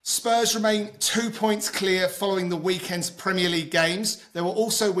Spurs remain 2 points clear following the weekend's Premier League games. There were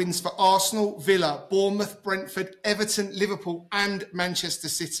also wins for Arsenal, Villa, Bournemouth, Brentford, Everton, Liverpool and Manchester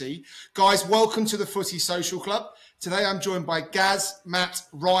City. Guys, welcome to the Footy Social Club. Today I'm joined by Gaz, Matt,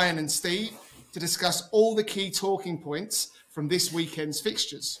 Ryan and Steve to discuss all the key talking points from this weekend's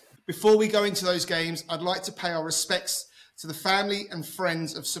fixtures. Before we go into those games, I'd like to pay our respects to the family and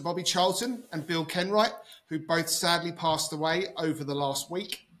friends of Sir Bobby Charlton and Bill Kenwright, who both sadly passed away over the last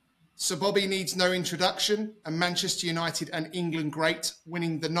week. Sir Bobby needs no introduction, a Manchester United and England great,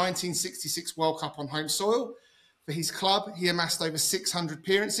 winning the 1966 World Cup on home soil. For his club, he amassed over 600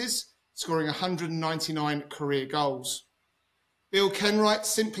 appearances, scoring 199 career goals. Bill Kenwright,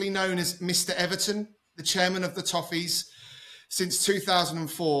 simply known as Mr. Everton, the chairman of the Toffees since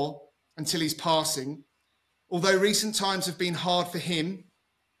 2004 until his passing. Although recent times have been hard for him,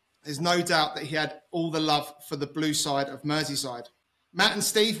 there's no doubt that he had all the love for the blue side of Merseyside. Matt and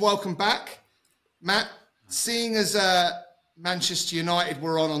Steve, welcome back. Matt, seeing as Manchester United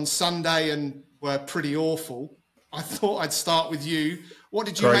were on Sunday and were pretty awful, I thought I'd start with you. What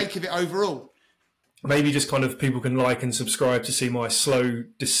did you make of it overall? Maybe just kind of people can like and subscribe to see my slow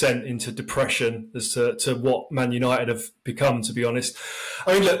descent into depression as to what Man United have become, to be honest.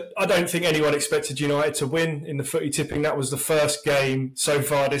 I mean, look, I don't think anyone expected United to win in the footy tipping. That was the first game so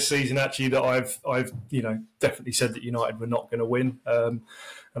far this season, actually, that I've definitely said that United were not going to win. And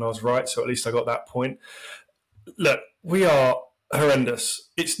I was right, so at least I got that point. Look, we are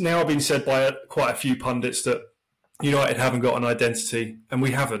horrendous. It's now been said by quite a few pundits that United haven't got an identity, and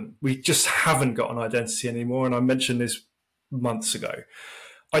we haven't. We just haven't got an identity anymore, and I mentioned this months ago.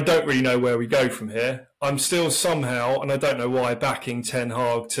 I don't really know where we go from here. I'm still somehow, and I don't know why, backing Ten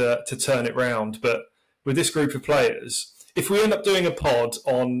Hag to turn it round, but with this group of players, if we end up doing a pod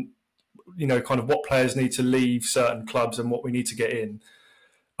on, kind of what players need to leave certain clubs and what we need to get in,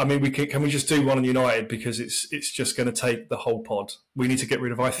 I mean, can we just do one on United, because it's just going to take the whole pod. We need to get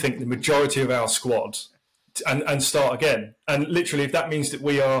rid of, I think, the majority of our squad and start again. And literally, if that means that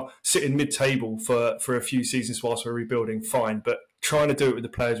we are sitting mid-table for a few seasons whilst we're rebuilding, fine. But trying to do it with the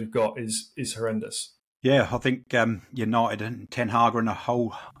players we've got is horrendous. Yeah, I think United and Ten Hag are in a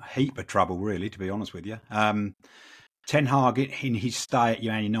whole heap of trouble, really, to be honest with you. Ten Hag, in his stay at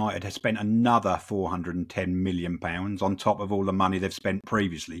United, has spent another £410 million on top of all the money they've spent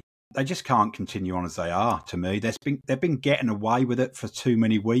previously. They just can't continue on as they are, to me. They've been getting away with it for too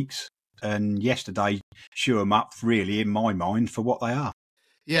many weeks. And yesterday show them up, really, in my mind, for what they are.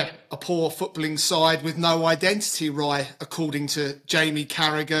 Yeah, a poor footballing side with no identity, Rye, according to Jamie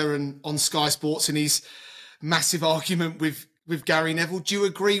Carragher and on Sky Sports in his massive argument with Gary Neville. Do you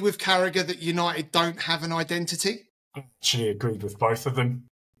agree with Carragher that United don't have an identity? I actually agreed with both of them,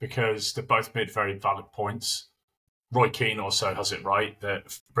 because they both made very valid points. Roy Keane also has it right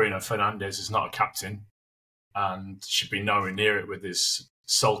that Bruno Fernandes is not a captain and should be nowhere near it with his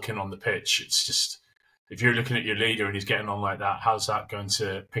sulking on the pitch. It's just, if you're looking at your leader and he's getting on like that, how's that going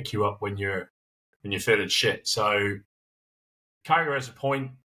to pick you up when you're feeling shit? So Carragher has a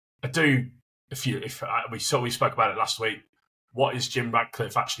point. I do. We spoke about it last week. What is Jim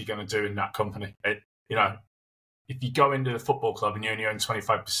Ratcliffe actually going to do in that company? If you go into the football club and you only own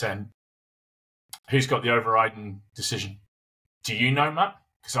 25%, who's got the overriding decision? Do you know, Matt?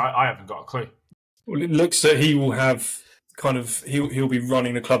 Because I haven't got a clue. Well, it looks that he will have he'll be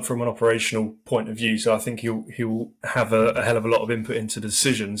running the club from an operational point of view, so I think he'll have a hell of a lot of input into the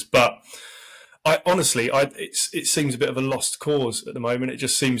decisions. But it seems a bit of a lost cause at the moment. It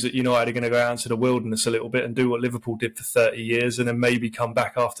just seems that United are going to go out into the wilderness a little bit and do what Liverpool did for 30 years and then maybe come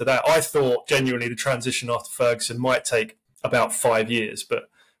back after that. I thought genuinely the transition after Ferguson might take about 5 years, but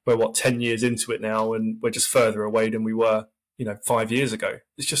we're 10 years into it now, and we're just further away than we were 5 years ago.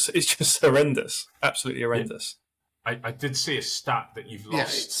 It's just horrendous, absolutely horrendous. I did see a stat that you've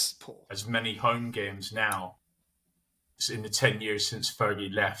lost as many home games now in the 10 years since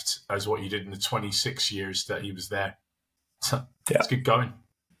Fergie left as what you did in the 26 years that he was there. It's good going.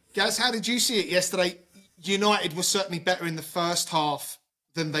 Gaz, how did you see it yesterday? United were certainly better in the first half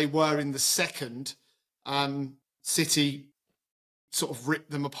than they were in the second. City sort of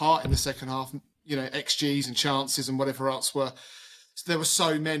ripped them apart in the second half, XGs and chances and whatever else were. There were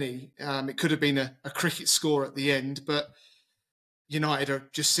so many. It could have been a cricket score at the end, but United are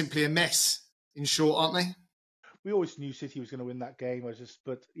just simply a mess, in short, aren't they? We always knew City was going to win that game.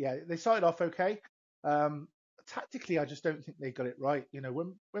 But they started off okay. Tactically, I just don't think they got it right.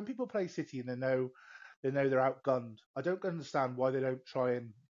 When people play City and they know they're outgunned, I don't understand why they don't try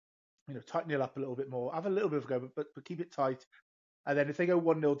and tighten it up a little bit more, have a little bit of a go, but keep it tight. And then if they go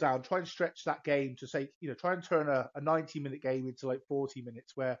 1-0 down, try and stretch that game to say, try and turn a 90-minute game into like 40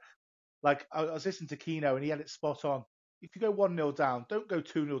 minutes where, like, I was listening to Keno and he had it spot on. If you go 1-0 down, don't go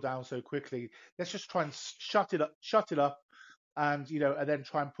 2-0 down so quickly. Let's just try and shut it up, and and then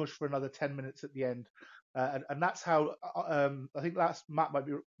try and push for another 10 minutes at the end. And that's how I think Matt might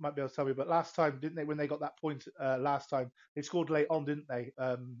be able to tell me, but last time, didn't they, when they got that point last time, they scored late on, didn't they,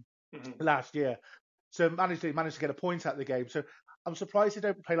 last year? So managed to get a point out of the game. So I'm surprised they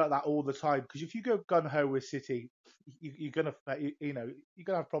don't play like that all the time, because if you go gun ho with City, you're gonna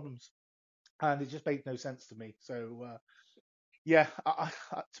have problems, and it just made no sense to me. So yeah,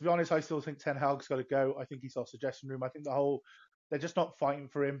 to be honest, I still think Ten Hag's got to go. I think he's lost the dressing room. I think they're just not fighting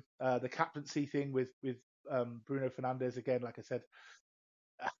for him. The captaincy thing with Bruno Fernandes, again, like I said,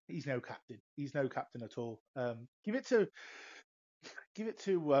 he's no captain. He's no captain at all. Give it to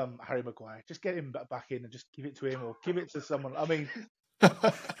Harry Maguire. Just get him back in and just give it to him, or give it to someone. I mean,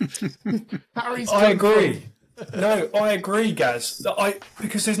 I agree. No, I agree, Gaz.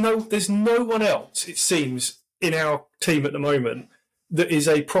 Because there's no one else, it seems, in our team at the moment that is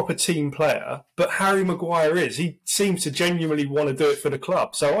a proper team player, but Harry Maguire is. He seems to genuinely want to do it for the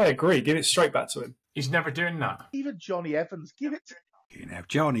club. So I agree. Give it straight back to him. He's never doing that. Even Johnny Evans, give it to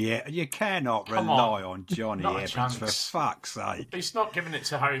Johnny, you cannot rely on Johnny Evans, for fuck's sake. He's not giving it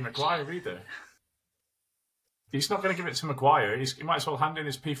to Harry Maguire either. He's not going to give it to Maguire. He might as well hand in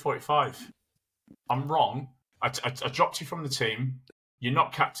his P45. I'm wrong. I dropped you from the team. You're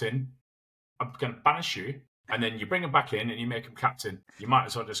not captain. I'm going to banish you. And then you bring him back in and you make him captain. You might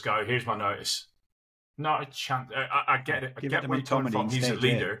as well just go, here's my notice. Not a chance. I get it. I get where you're coming from. He's a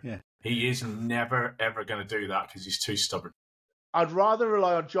leader. Yeah. He is never, ever going to do that because he's too stubborn. I'd rather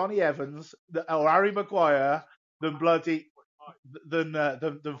rely on Johnny Evans or Harry Maguire than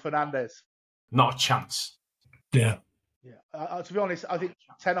Fernandes. Not a chance. Yeah. Yeah. To be honest, I think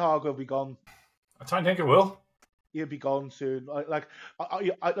Ten Hag will be gone. I don't think it will. He'll be gone soon. I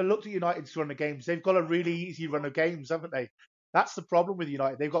looked at United's run of games. They've got a really easy run of games, haven't they? That's the problem with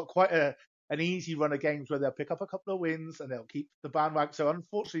United. They've got quite an easy run of games where they'll pick up a couple of wins and they'll keep the bandwagon. So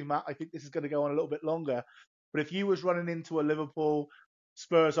unfortunately, Matt, I think this is going to go on a little bit longer. But if you was running into a Liverpool,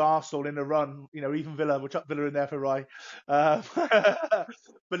 Spurs, Arsenal in a run, even Villa, we'll chuck Villa in there for Rye. But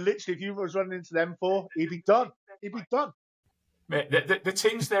literally, if you was running into them four, he'd be done. He'd be done. Mate, the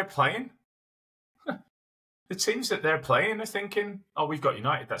teams they're playing, the teams that they're playing are thinking, oh, we've got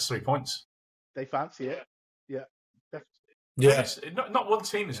United, that's 3 points. They fancy it. Yeah. Yes. Not one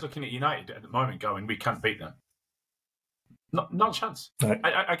team is looking at United at the moment going, we can't beat them. Not a chance. No.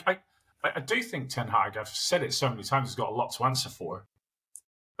 I do think Ten Hag, I've said it so many times, has got a lot to answer for.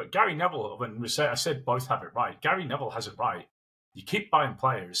 But Gary Neville, I said both have it right. Gary Neville has it right. You keep buying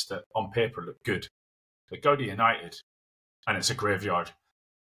players that on paper look good, that go to United, and it's a graveyard.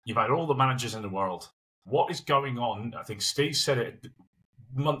 You've had all the managers in the world. What is going on? I think Steve said it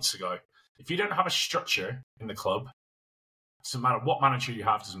months ago. If you don't have a structure in the club, doesn't matter what manager you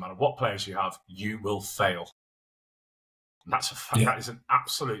have, doesn't matter what players you have, you will fail. And that's a fact. Yeah. That is an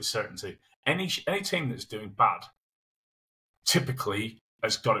absolute certainty. Any team that's doing bad typically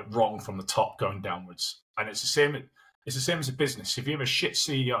has got it wrong from the top going downwards. And it's the same. It's the same as a business. If you have a shit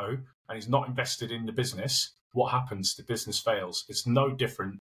CEO and he's not invested in the business, what happens? The business fails. It's no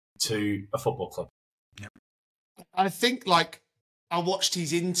different to a football club. Yep. I think, I watched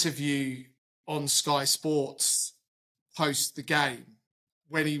his interview on Sky Sports post the game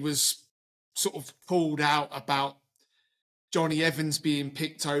when he was sort of called out about Johnny Evans being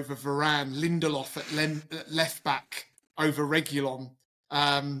picked over Varane, Lindelof at left back over Reguilon.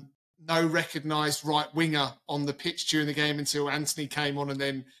 No recognised right winger on the pitch during the game until Anthony came on, and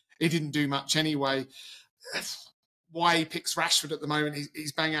then he didn't do much anyway. Why he picks Rashford at the moment,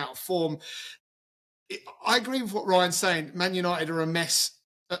 he's bang out of form. I agree with what Ryan's saying. Man United are a mess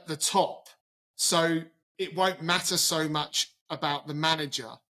at the top, so it won't matter so much about the manager.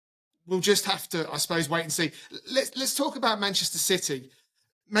 We'll just have to, I suppose, wait and see. Let's talk about Manchester City.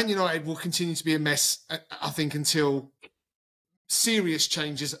 Man United will continue to be a mess, I think, until serious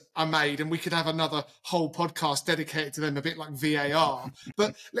changes are made, and we could have another whole podcast dedicated to them, a bit like VAR.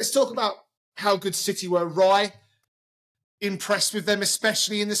 But let's talk about how good City were. Rye, impressed with them,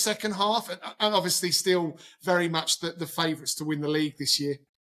 especially in the second half, and obviously still very much the favourites to win the league this year.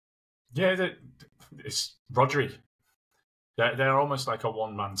 Yeah, it's Rodri. They're almost like a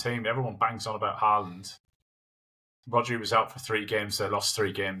one-man team. Everyone bangs on about Haaland. Rodri was out for 3 games. They lost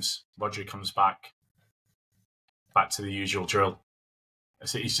 3 games. Rodri comes back to the usual drill.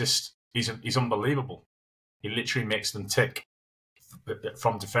 He's unbelievable. He literally makes them tick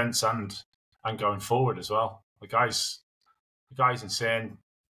from defence and going forward as well. The guy's The guy's insane.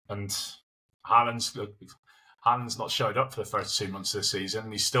 And Haaland's not showed up for the first 2 months of the season,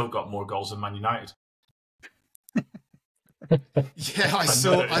 and he's still got more goals than Man United. Yeah, I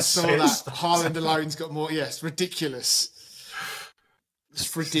saw that. Haaland alone's got more. Yes, ridiculous.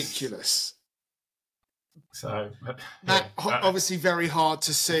 It's ridiculous. So, Matt, obviously very hard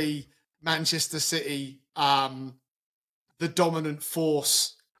to see Manchester City, the dominant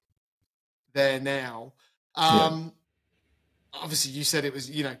force there now. Obviously, you said it was,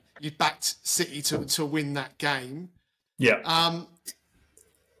 you backed City to win that game. Yeah.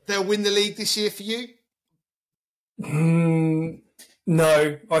 They'll win the league this year for you?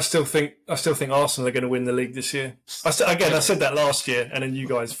 No, I still think Arsenal are going to win the league this year. I said that last year, and then you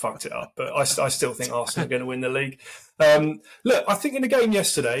guys fucked it up. But I still think Arsenal are going to win the league. Look, I think in the game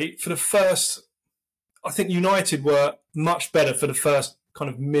yesterday, I think United were much better for the first kind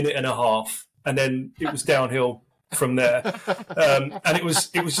of minute and a half, and then it was downhill from there. And it was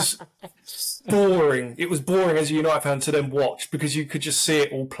just boring. It was boring as a United fan to then watch, because you could just see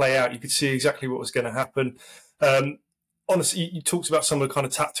it all play out. You could see exactly what was going to happen. Honestly, you talked about some of the kind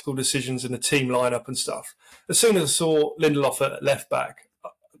of tactical decisions in the team lineup and stuff. As soon as I saw Lindelof at left back,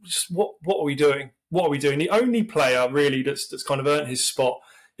 just what are we doing? What are we doing? The only player really that's kind of earned his spot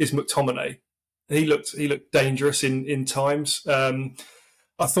is McTominay. He looked dangerous in times. I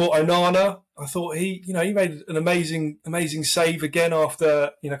thought Onana. I thought he made an amazing save again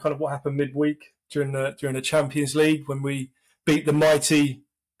after kind of what happened midweek during the Champions League when we beat the mighty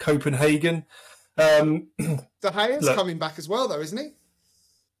Copenhagen. De Gea's coming back as well, though, isn't he?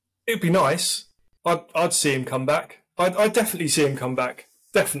 It'd be nice. I'd see him come back. I'd definitely see him come back.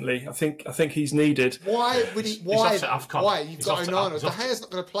 Definitely. I think he's needed. Why would he? Why? He's off to AFCON. Why? You've got Onana. De Gea's not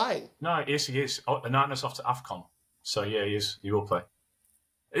going to play. No, yes, he is. Onana's off to AFCON. So, yeah, he is. He will play.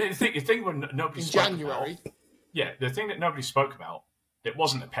 The thing when nobody spoke January. About, the thing that nobody spoke about, it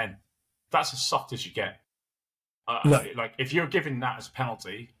wasn't a pen. That's as soft as you get. No. Like, if you're giving that as a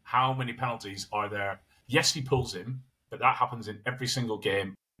penalty, how many penalties are there? Yes, he pulls him, but that happens in every single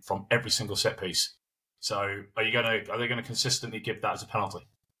game from every single set piece. So, are they going to consistently give that as a penalty?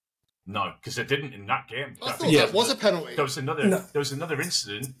 No, because they didn't in that game. I thought that was a penalty. There was another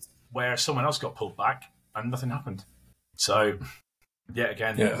incident where someone else got pulled back and nothing happened. So, no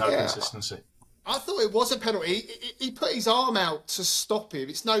consistency. I thought it was a penalty. He put his arm out to stop him.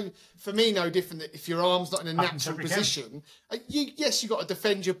 It's for me no different than if your arm's not in a natural position. You got to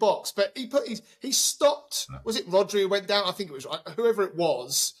defend your box, but he stopped. No. Was it Rodri who went down? I think it was whoever it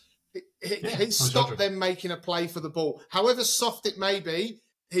was. He stopped them making a play for the ball. However soft it may be,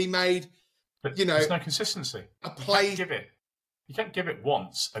 he made. But there's no consistency. A play. You can't give it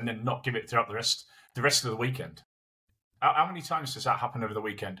once and then not give it throughout the rest of the weekend. How many times does that happen over the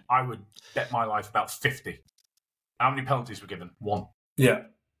weekend? I would bet my life about 50. How many penalties were given? 1. Yeah.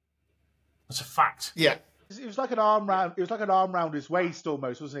 That's a fact. Yeah. It was like an arm round. It was like an arm round his waist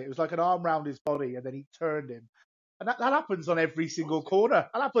almost, wasn't it? It was like an arm round his body, and then he turned him. And that happens on every single corner.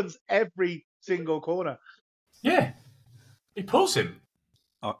 That happens every single corner. Yeah. He pulls him.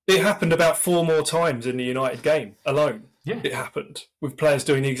 It happened about 4 more times in the United game alone. Yeah. It happened with players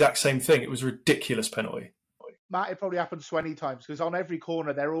doing the exact same thing. It was a ridiculous penalty. Matt, it probably happens 20 times because on every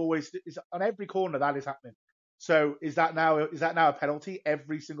corner that is happening. So is that now a penalty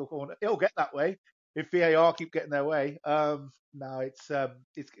every single corner? It'll get that way if VAR keep getting their way. No, it's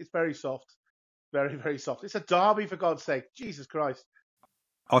very soft, very very soft. It's a derby for God's sake, Jesus Christ.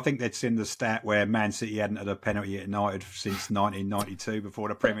 I think that's in the stat where Man City hadn't had a penalty at United since 1992 before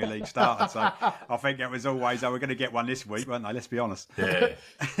the Premier League started. So I think it was always, we're going to get one this week, weren't they? Let's be honest.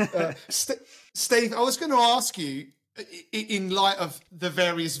 Yeah. Steve, I was going to ask you, in light of the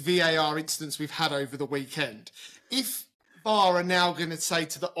various VAR incidents we've had over the weekend, if VAR are now going to say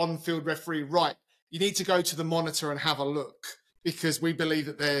to the on-field referee, right, you need to go to the monitor and have a look because we believe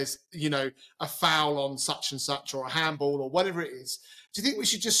that there's, a foul on such and such or a handball or whatever it is. Do you think we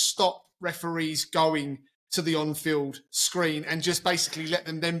should just stop referees going to the on-field screen and just basically let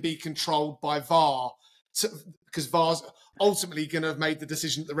them then be controlled by VAR? Because VAR's ultimately going to have made the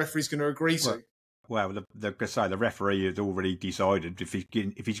decision that the referee's going to agree to. Well, the referee has already decided if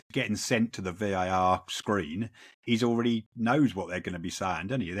he's getting sent to the VAR screen, he's already knows what they're going to be saying,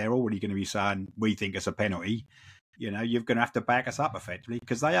 doesn't he? They're already going to be saying, we think it's a penalty. You're going to have to back us up effectively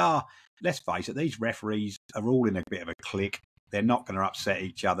because they are, let's face it, these referees are all in a bit of a clique. They're not going to upset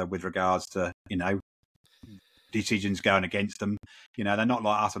each other with regards to, decisions going against them. They're not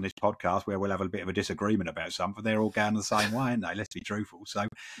like us on this podcast where we'll have a bit of a disagreement about something. They're all going the same way, aren't they? Let's be truthful. So,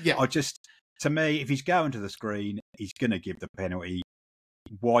 yeah. to me, if he's going to the screen, he's going to give the penalty.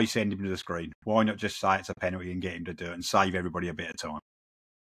 why send him to the screen? Why not just say it's a penalty and get him to do it and save everybody a bit of time?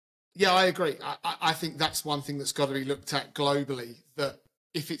 Yeah, I agree. I think that's one thing that's got to be looked at globally, that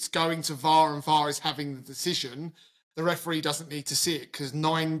if it's going to VAR and VAR is having the decision, the referee doesn't need to see it, because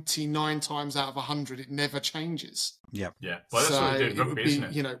 99 times out of 100, it never changes. Yep. Yeah. Well, that's what they do in rugby, isn't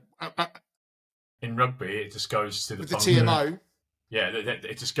it? You know, in rugby, it just goes to the TMO. Yeah,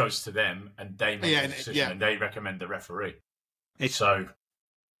 it just goes to them, and they make the decision, and they recommend the referee. So,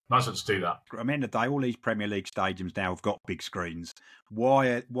 might as well just do that. I mean, the day, all these Premier League stadiums now have got big screens.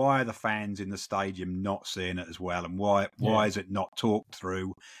 Why are the fans in the stadium not seeing it as well? And why is it not talked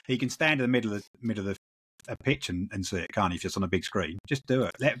through? He can stand in the middle of the pitch and see it, can't he? If it's on a big screen, just do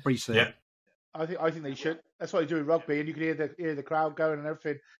it. Let everybody see it. I think they should. That's what they do in rugby, and you can hear the crowd going and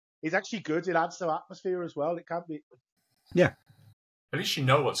everything. It's actually good. It adds to atmosphere as well. It can be. Yeah. At least you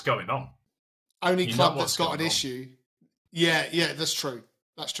know what's going on. Only club that's got an issue. Yeah, that's true.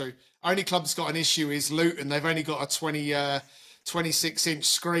 That's true. Only club that's got an issue is Luton. They've only got a 26-inch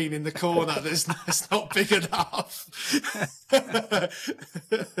screen in the corner that's not big enough.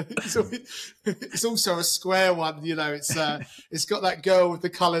 It's also a square one, you know. It's got that girl with the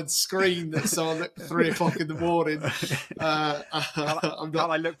coloured screen that's on at 3 o'clock in the morning. Can't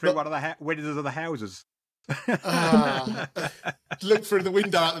I look through one of the windows of the houses? Look through the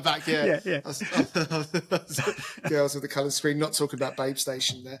window out the back. Yeah. Girls with the coloured screen. Not talking about Babe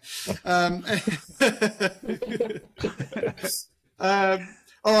Station there.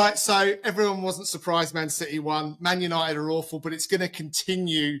 All right, so everyone wasn't surprised Man City won. Man United are awful, but it's going to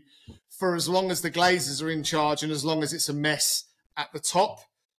continue for as long as the Glazers are in charge and as long as it's a mess at the top.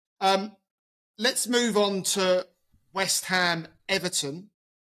 Let's move on to West Ham Everton.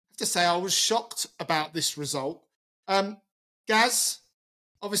 To say I was shocked about this result. Gaz,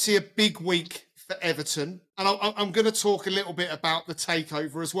 obviously a big week for Everton, and I'm going to talk a little bit about the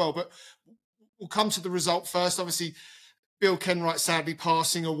takeover as well, but we'll come to the result first. Obviously, Bill Kenwright sadly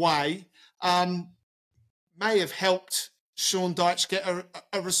passing away may have helped Sean Dyche get a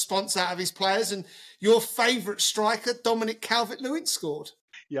response out of his players, and your favourite striker, Dominic Calvert-Lewin, scored.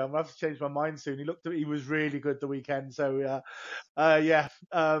 Yeah, I'm going to have to change my mind soon. He was really good the weekend. So,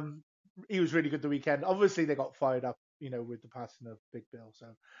 he was really good the weekend. Obviously, they got fired up, with the passing of Big Bill. So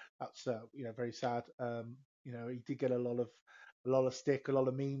that's, very sad. He did get a lot of stick, a lot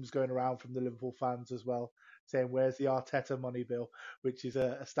of memes going around from the Liverpool fans as well, saying, "Where's the Arteta money, Bill?" Which is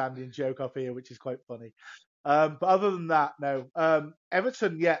a standing joke up here, which is quite funny. But other than that, no.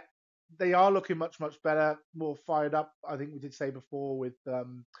 Everton, they are looking much, much better, more fired up. I think we did say before with that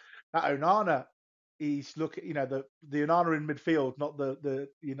Onana. He's looking, the Onana in midfield, not the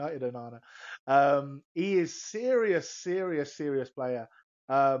United Onana. He is serious player.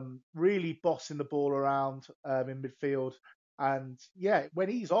 Really bossing the ball around in midfield. And when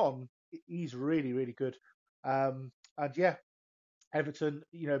he's on, he's really, really good. Everton,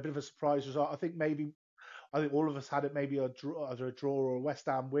 a bit of a surprise result. I think all of us had it maybe either a draw or a West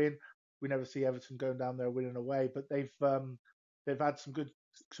Ham win. We never see Everton going down there winning away, but they've had some good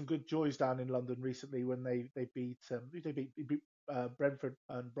joys down in London recently when they beat Brentford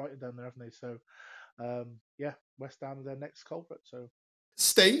and Brighton down there, haven't they? So West Ham are their next culprit. So,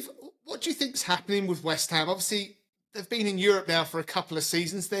 Steve, what do you think's happening with West Ham? Obviously, they've been in Europe now for a couple of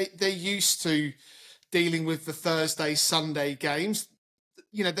seasons. They're used to dealing with the Thursday, Sunday games.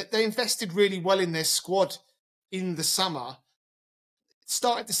 They invested really well in their squad in the summer.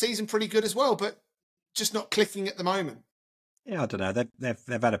 Started the season pretty good as well, but just not clicking at the moment. Yeah, I don't know.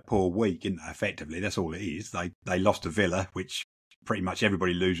 They've had a poor week, effectively. That's all it is. They lost to Villa, which pretty much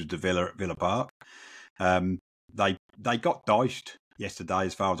everybody loses to Villa at Villa Park. They got diced yesterday,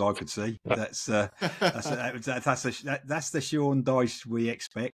 as far as I could see. That's the Sean Dyche we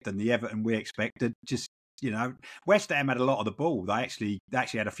expect, and the Everton we expected. Just West Ham had a lot of the ball. They actually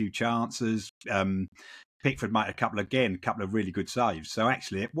had a few chances. Pickford made a couple of really good saves. So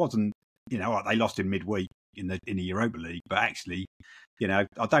actually, it wasn't. They lost in midweek in the Europa League, but actually, I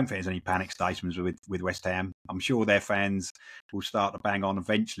don't think there's any panic statements with West Ham. I'm sure their fans will start to bang on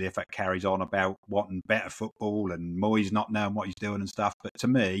eventually if that carries on about wanting better football and Moyes not knowing what he's doing and stuff. But to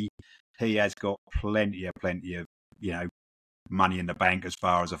me, he has got plenty of money in the bank as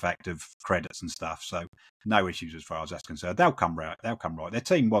far as effective credits and stuff. So no issues as far as that's concerned. They'll come right. Their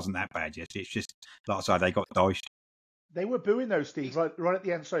team wasn't that bad yet. It's just, like I say, they got diced. They were booing though, Steve, right at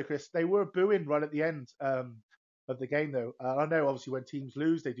the end. Sorry, Chris. They were booing right at the end of the game, though. I know, obviously, when teams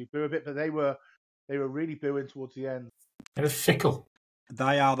lose, they do boo a bit, but they were really booing towards the end. They're fickle.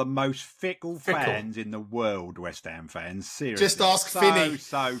 They are the most fickle fans in the world, West Ham fans. Seriously, just ask Finney.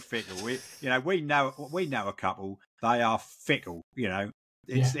 So fickle. We know a couple. They are fickle.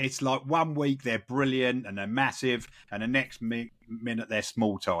 It's like 1 week they're brilliant and they're massive, and the next minute they're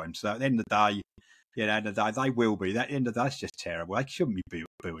small time. So at the end of the day, they will be. At the end of the day, it's just terrible. They shouldn't be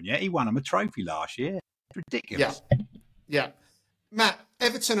booing yet. He won them a trophy last year. It's ridiculous. Yeah. Matt,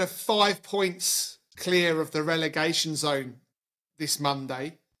 Everton are 5 points clear of the relegation zone this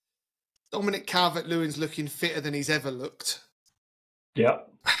Monday. Dominic Calvert-Lewin's looking fitter than he's ever looked. Yeah.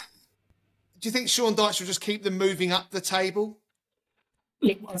 Do you think Sean Dyche will just keep them moving up the table?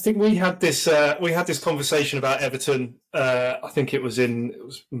 I think we had this conversation about Everton. I think it was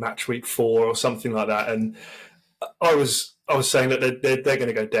match week 4 or something like that, and I was saying that they're going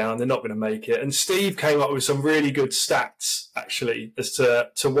to go down. They're not going to make it. And Steve came up with some really good stats actually as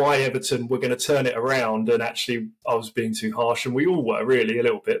to why Everton were going to turn it around. And actually, I was being too harsh, and we all were really a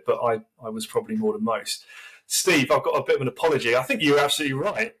little bit, but I was probably more than most. Steve, I've got a bit of an apology. I think you were absolutely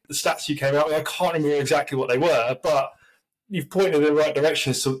right. The stats you came out with, I can't remember exactly what they were, but you've pointed in the right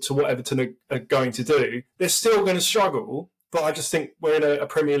direction as to what Everton are going to do. They're still going to struggle, but I just think we're in a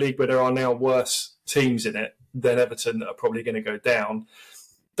Premier League where there are now worse teams in it than Everton that are probably going to go down.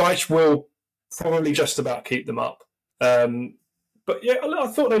 Dyche will probably just about keep them up. But yeah, I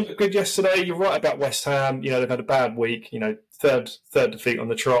thought they looked good yesterday. You're right about West Ham. They've had a bad week. Third defeat on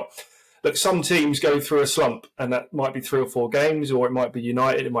the trot. Look, some teams go through a slump, and that might be 3 or 4 games, or it might be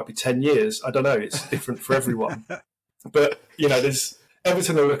United. It might be 10 years. I don't know. It's different for everyone. But there's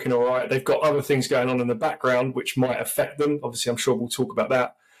Everton are looking all right. They've got other things going on in the background which might affect them. Obviously, I'm sure we'll talk about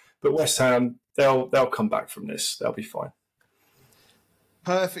that. But West Ham, they'll come back from this. They'll be fine.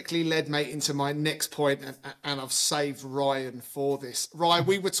 Perfectly led, mate, into my next point, and I've saved Ryan for this. Ryan,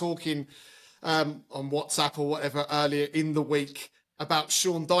 we were talking on WhatsApp or whatever earlier in the week about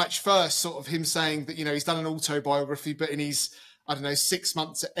Sean Dyche first, sort of him saying that, he's done an autobiography, but in his, 6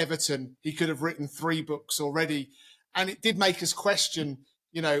 months at Everton, he could have written 3 books already. And it did make us question,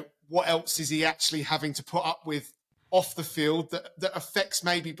 what else is he actually having to put up with off the field that affects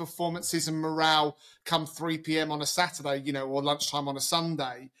maybe performances and morale come 3 p.m. on a Saturday, or lunchtime on a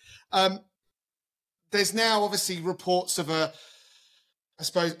Sunday. There's now obviously reports of a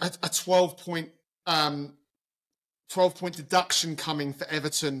 12-point 12-point deduction coming for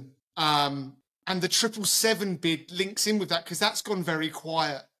Everton. And the 777 bid links in with that because that's gone very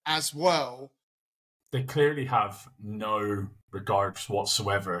quiet as well. They clearly have no regard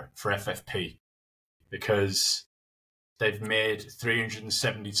whatsoever for FFP because they've made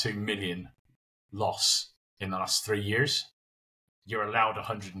 372 million loss in the last 3 years. You're allowed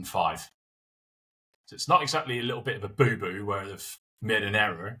 105. So it's not exactly a little bit of a boo-boo where they've made an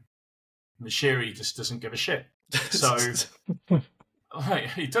error. Mashiri just doesn't give a shit. So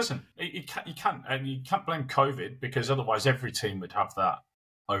he doesn't. He can't, and you can't blame COVID because otherwise every team would have that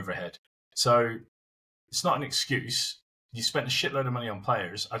overhead. So it's not an excuse. You spent a shitload of money on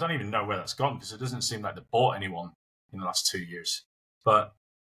players. I don't even know where that's gone because it doesn't seem like they bought anyone in the last 2 years. But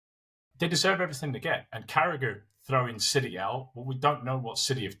they deserve everything they get. And Carragher throwing City out, well, we don't know what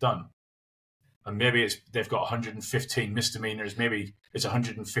City have done. And maybe they've got 115 misdemeanors. Maybe it's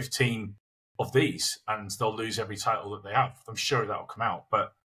 115 of these, and they'll lose every title that they have. I'm sure that'll come out.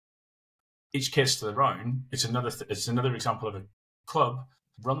 But each case to their own. It's another example of a club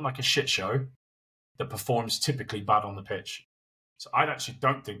run like a shit show that performs typically bad on the pitch. So I actually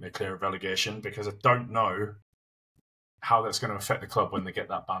don't think they clear of relegation because I don't know how that's going to affect the club when they get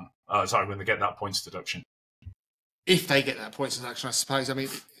that when they get that points deduction. If they get that points deduction, I suppose. I mean,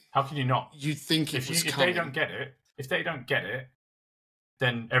 how can you not? You'd think if they don't get it,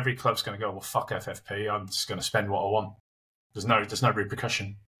 then every club's going to go, well, fuck FFP. I'm just going to spend what I want. There's no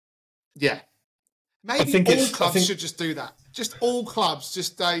repercussion. Yeah. Maybe all clubs should just do that. Just all clubs,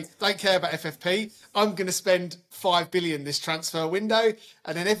 they don't care about FFP. I'm going to spend 5 billion this transfer window,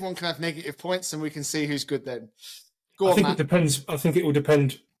 and then everyone can have negative points, and we can see who's good then. I think it depends. I think it will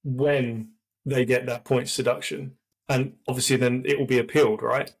depend when they get that points deduction, and obviously then it will be appealed,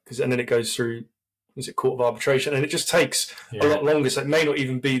 right? And then it goes through. Is it court of arbitration? And it just takes a lot longer. So it may not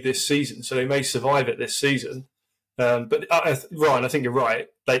even be this season. So they may survive it this season. But Ryan, I think you're right.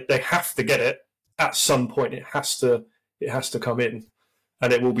 They have to get it at some point. It has to come in,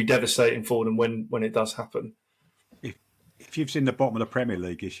 and it will be devastating for them when it does happen. If you've seen the bottom of the Premier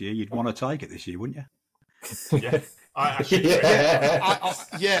League this year, you'd want to take it this year, wouldn't you? Yeah,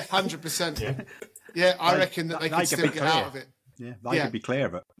 yeah, 100%. Yeah, I reckon that they could still get out of it. Yeah, they could be clear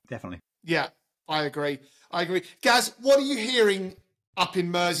of it, definitely. Yeah. I agree. Gaz, what are you hearing up in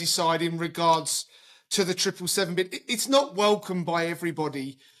Merseyside in regards to the 777 bid? It's not welcomed by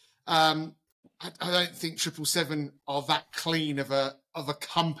everybody. I don't think 777 are that clean of a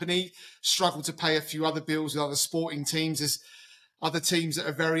company. Struggle to pay a few other bills with other sporting teams. other teams that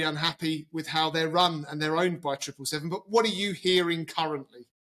are very unhappy with how they're run and they're owned by 777. But what are you hearing currently?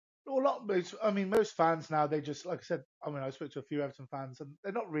 Well, most fans now, they just, like I said, I spoke to a few Everton fans and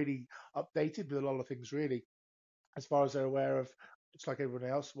they're not really updated with a lot of things, really, as far as they're aware of. It's like everyone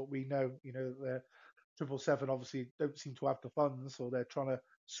else, what we know, the 777 obviously don't seem to have the funds, or they're trying to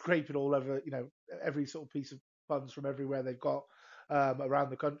scrape it all over, every sort of piece of funds from everywhere they've got around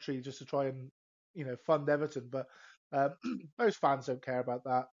the country just to try and, fund Everton. But most fans don't care about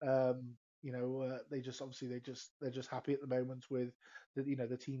that. They just obviously they're just happy at the moment with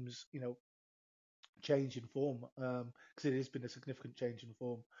the team's change in form, because it has been a significant change in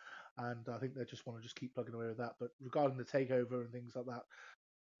form, and I think they just want to just keep plugging away with that. But regarding the takeover and things like that,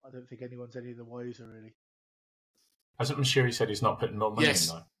 I don't think anyone's any the wiser, really. Hasn't Mashiri said he's not putting more money Yes.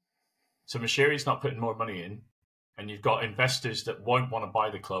 in, though? So Mashiri's not putting more money in, and you've got investors that won't want to buy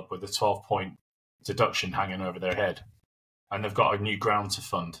the club with a 12-point deduction hanging over their head, and they've got a new ground to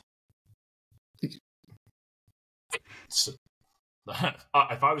fund. So,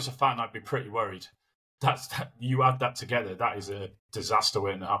 if I was a fan, I'd be pretty worried. You add that together, that is a disaster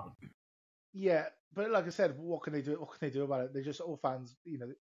waiting to happen. Yeah, but like I said, what can they do? What can they do about it? They're just all fans.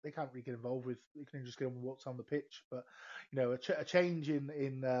 They can't really get involved with. They can just get on with what's on the pitch. But a change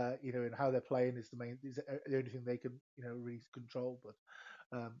in how they're playing is the only thing they can really control. But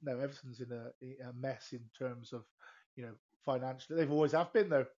no, Everton's in a mess in terms of financially. They've always have been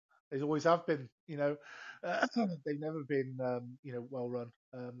though. They always have been. They've never been well run.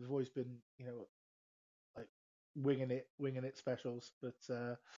 They've always been like winging it specials. But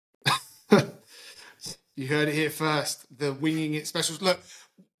you heard it here first. The winging it specials. Look,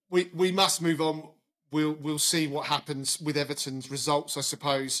 we must move on. We'll see what happens with Everton's results, I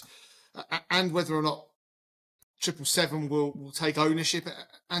suppose, and whether or not 777 will take ownership,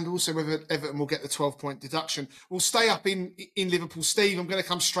 and also whether Everton will get the 12-point deduction. We'll stay up in Liverpool. Steve, I'm going to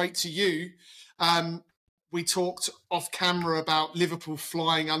come straight to you. We talked off camera about Liverpool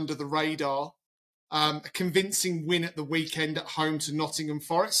flying under the radar. A convincing win at the weekend at home to Nottingham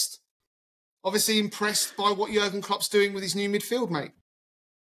Forest. Obviously impressed by what Jurgen Klopp's doing with his new midfield, mate.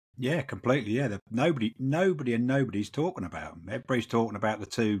 Yeah, completely. Yeah, nobody's talking about them. Everybody's talking about the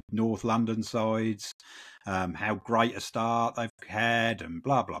two North London sides, how great a start they've had, and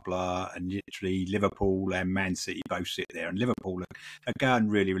blah blah blah. And literally, Liverpool and Man City both sit there, and Liverpool are going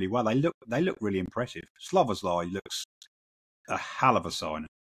really, really well. They look really impressive. Szoboszlai looks a hell of a sign,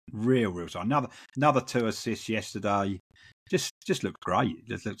 real sign. Another 2 assists yesterday. Just looks great.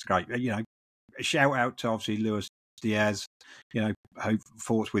 Just looks great. A shout out to obviously Luis Diaz. Hope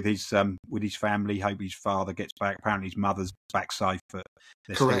thoughts with his family. Hope his father gets back. Apparently his mother's back safe, but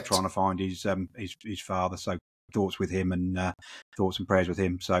they're Correct. still trying to find his father. So thoughts with him and thoughts and prayers with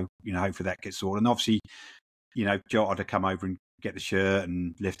him. So hopefully that gets sorted. And obviously, Jota to come over and get the shirt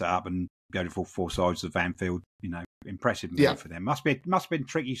and lift it up and go to four sides of Anfield. Impressive move for them. Must have been a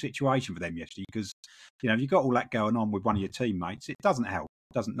tricky situation for them yesterday because if you've got all that going on with one of your teammates, it doesn't help.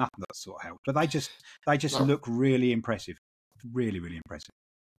 Nothing that sort of help. But they just look really impressive. Really, really impressive.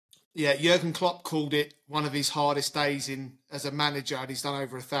 Yeah, Jurgen Klopp called it one of his hardest days as a manager, and he's done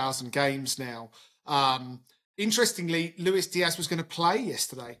over 1,000 games now. Interestingly, Luis Diaz was going to play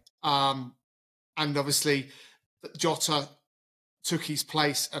yesterday, and obviously Jota took his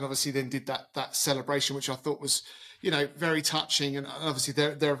place, and obviously then did that celebration, which I thought was very touching, and obviously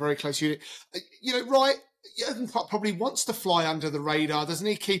they're a very close unit. Right. Jurgen Klopp probably wants to fly under the radar, doesn't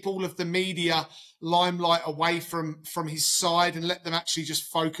he? Keep all of the media limelight away from his side and let them actually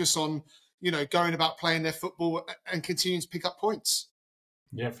just focus on, going about playing their football and continuing to pick up points.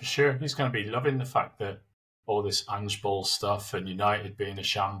 Yeah, for sure. He's going to be loving the fact that all this Ange Ball stuff and United being a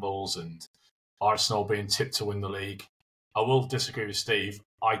shambles and Arsenal being tipped to win the league. I will disagree with Steve.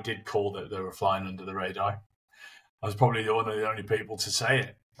 I did call that they were flying under the radar. I was probably one of the only people to say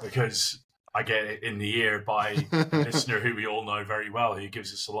it because I get it in the ear by a listener who we all know very well, who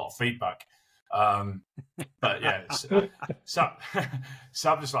gives us a lot of feedback. But yeah,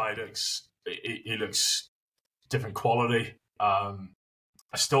 Szoboszlai looks different quality. I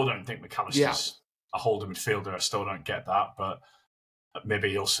still don't think McAllister's a holding midfielder. I still don't get that, but maybe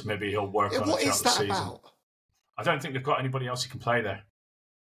he'll work on it throughout the season. About? I don't think they've got anybody else who can play there.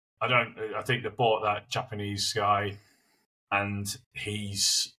 I think they bought that Japanese guy, and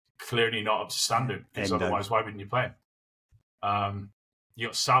he's clearly not up to standard, because otherwise why wouldn't you play him? You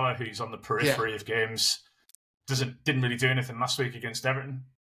got Salah, who's on the periphery of games, didn't really do anything last week against Everton,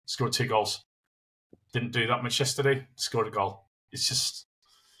 scored 2 goals. Didn't do that much yesterday, scored a goal. It's just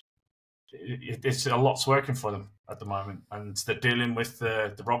it's a lot's working for them at the moment, and they're dealing with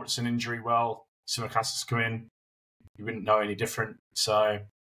the Robertson injury well. Simicas's come in, you wouldn't know any different. So,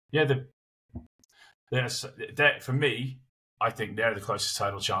 yeah, for me, I think they're the closest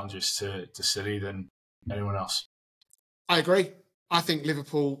title challengers to City than anyone else. I agree. I think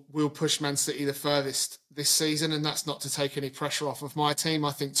Liverpool will push Man City the furthest this season, and that's not to take any pressure off of my team.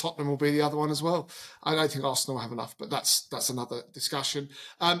 I think Tottenham will be the other one as well. I don't think Arsenal have enough, but that's another discussion.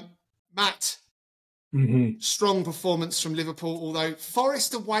 Matt, strong performance from Liverpool, although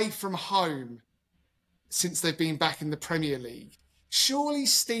Forest away from home since they've been back in the Premier League. Surely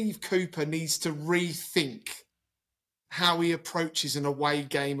Steve Cooper needs to rethink how he approaches an away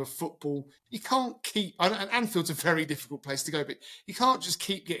game of football. You can't keep... And Anfield's a very difficult place to go, but you can't just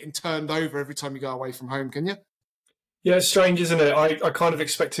keep getting turned over every time you go away from home, can you? Yeah, it's strange, isn't it? I kind of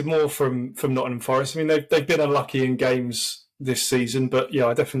expected more from Nottingham Forest. I mean, they've been unlucky in games this season, but yeah,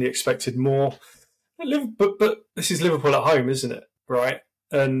 I definitely expected more. But this is Liverpool at home, isn't it? Right?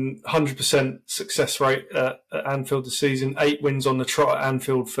 And 100% success rate at Anfield this season. 8 wins on the trot at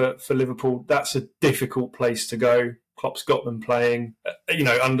Anfield for Liverpool. That's a difficult place to go. Klopp's got them playing,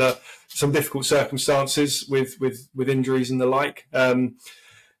 under some difficult circumstances with injuries and the like.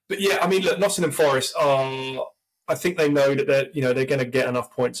 But yeah, I mean, look, Nottingham Forest are. I think they know that they're going to get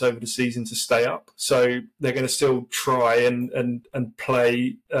enough points over the season to stay up. So they're going to still try and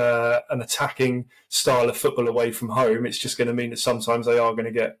play an attacking style of football away from home. It's just going to mean that sometimes they are going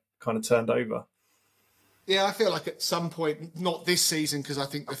to get kind of turned over. Yeah, I feel like at some point, not this season, because I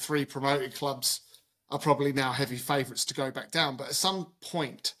think the 3 promoted clubs are probably now heavy favourites to go back down. But at some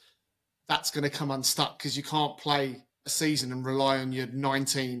point, that's going to come unstuck because you can't play a season and rely on your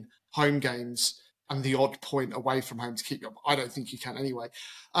 19 home games and the odd point away from home to keep you up. I don't think you can anyway.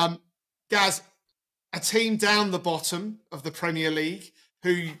 Gaz, a team down the bottom of the Premier League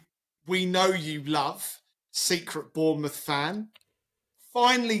who we know you love, secret Bournemouth fan,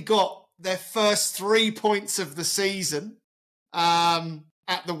 finally got their first 3 points of the season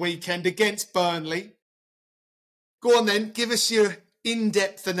at the weekend against Burnley. Go on then, give us your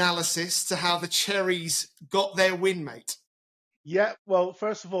in-depth analysis to how the Cherries got their win, mate. Yeah, well,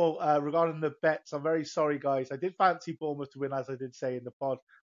 first of all, regarding the bets, I'm very sorry, guys. I did fancy Bournemouth to win, as I did say in the pod,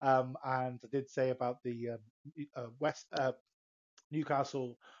 and I did say about the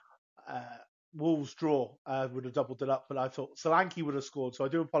Newcastle Wolves draw would have doubled it up, but I thought Solanke would have scored, so I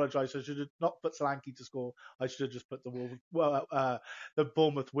do apologise. I should have not put Solanke to score. I should have just put the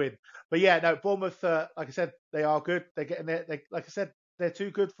Bournemouth win. But yeah, no, Bournemouth, like I said, they are good. They're getting there. Like I said, they're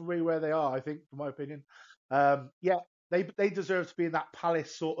too good for me where they are, I think, in my opinion. Yeah, they deserve to be in that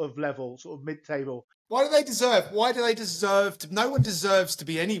Palace sort of level, sort of mid-table. Why do they deserve to... No one deserves to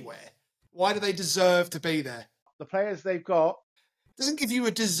be anywhere. Why do they deserve to be there? The players they've got... Doesn't give you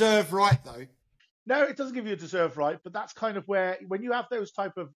a deserve right, though. No, it doesn't give you a deserve right, but that's kind of where, when you have those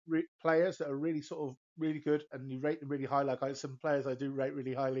type of players that are really sort of really good and you rate them really high, like some players I do rate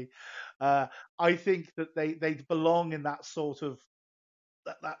really highly, I think that they belong in that sort of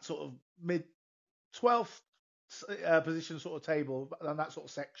mid 12th position sort of table and that sort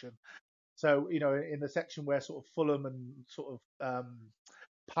of section. So, in the section where sort of Fulham and sort of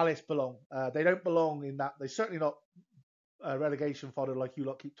Palace belong, they don't belong in that. They're certainly not relegation fodder like you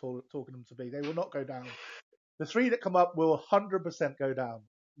lot keep talking them to be. They will not go down. The 3 that come up will 100% go down.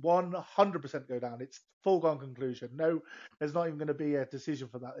 100% go down. It's foregone conclusion. No, there's not even going to be a decision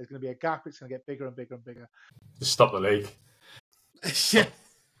for that. There's going to be a gap. It's going to get bigger and bigger and bigger. Just stop the league. Yeah.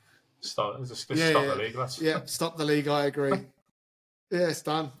 Stop the league. Stop the league. I agree. Yeah, it's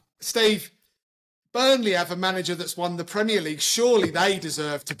done. Steve, Burnley have a manager that's won the Premier League. Surely they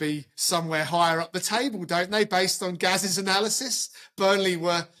deserve to be somewhere higher up the table, don't they, based on Gaz's analysis? Burnley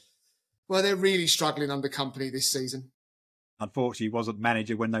were they really struggling under company this season? Unfortunately, he wasn't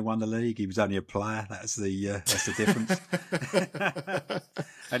manager when they won the league. He was only a player. That's the difference.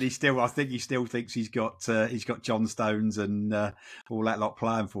 And I think he still thinks he's got John Stones and all that lot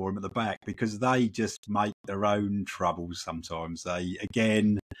playing for him at the back, because they just make their own troubles sometimes.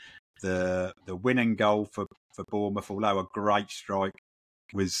 The winning goal for Bournemouth, although a great strike,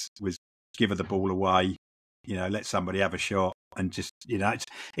 was give her the ball away, let somebody have a shot, and just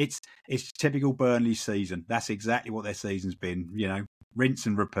it's typical Burnley season. That's exactly what their season's been. Rinse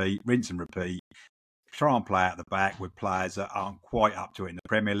and repeat. Try and play out the back with players that aren't quite up to it in the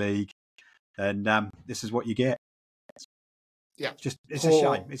Premier League, and this is what you get. Yeah, it's a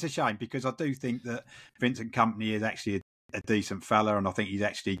shame. It's a shame because I do think that Vincent Kompany is actually a decent fella, and I think he's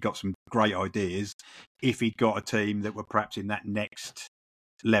actually got some great ideas. If he'd got a team that were perhaps in that next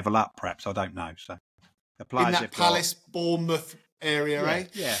level up, perhaps, I don't know. So the players in that Palace Bournemouth area, yeah, eh?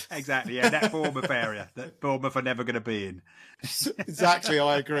 Yeah, exactly. Yeah, that Bournemouth area that Bournemouth are never going to be in. Exactly,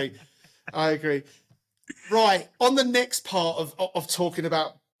 I agree. Right, on the next part of talking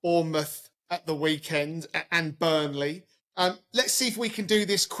about Bournemouth at the weekend and Burnley, let's see if we can do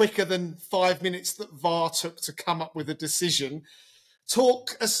this quicker than 5 minutes that VAR took to come up with a decision.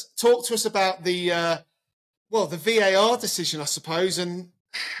 Talk to us about the VAR decision, I suppose, and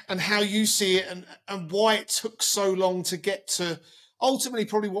how you see it, and why it took so long to get to ultimately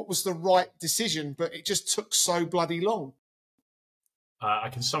probably what was the right decision, but it just took so bloody long. I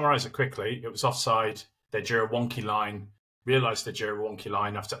can summarise it quickly. It was offside. They drew a wonky line, realised they drew a wonky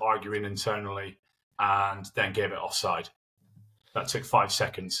line after arguing internally, and then gave it offside. That took 5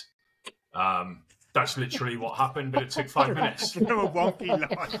 seconds. That's literally what happened, but it took 5 minutes. A wonky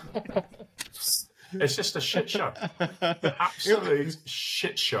line. It's just a shit show. Absolute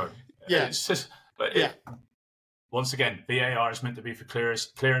shit show. Yeah. It's just, once again, VAR is meant to be for clear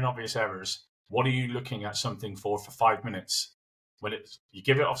and obvious errors. What are you looking at something for 5 minutes? When you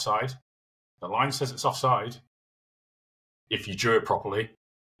give it offside, the line says it's offside. If you drew it properly,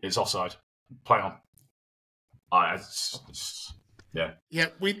 it's offside. Play on. Yeah,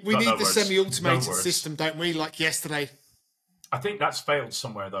 we need the semi-automated system, don't we? Like yesterday. I think that's failed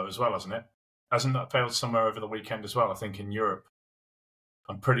somewhere though as well, hasn't it? Hasn't that failed somewhere over the weekend as well? I think in Europe.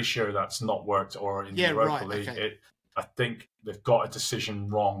 I'm pretty sure that's not worked, or in the Europa League. Okay. I think they've got a decision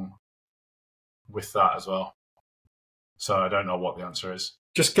wrong with that as well. So I don't know what the answer is.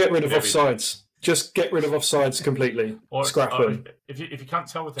 Just get rid of offsides. Just get rid of offsides completely. Or scrap them. If you can't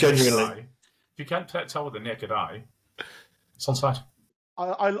tell with the naked eye, if you can't tell with the naked eye, it's onside.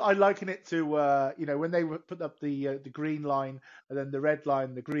 I liken it to when they put up the green line and then the red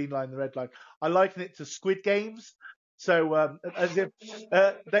line, the green line, the red line. I liken it to Squid Games. So as if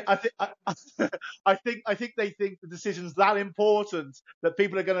I think they think the decision's that important that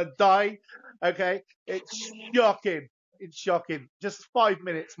people are going to die. Okay, it's shocking. It's shocking. Just 5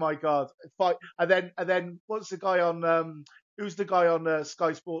 minutes, my God. And then what's the guy on? Who's the guy on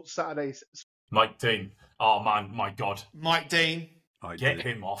Sky Sports Saturday? Mike Dean. Oh man, my God. Mike Dean. Get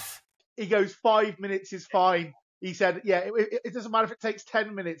him off. He goes, 5 minutes is fine. He said, yeah, it doesn't matter if it takes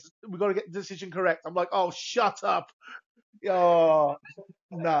 10 minutes. We've got to get the decision correct. I'm like, oh, shut up. Oh,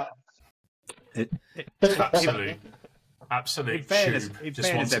 no. Absolute. In fairness,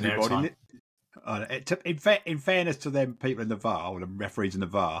 everybody. In fairness to them people in the VAR, or the referees in the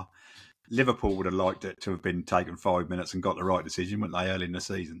VAR, Liverpool would have liked it to have been taken 5 minutes and got the right decision, wouldn't they, early in the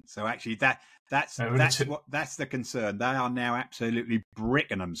season? So actually, that's the concern. They are now absolutely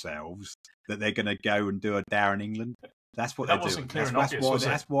bricking themselves that they're going to go and do a Darren England. That's what they're doing.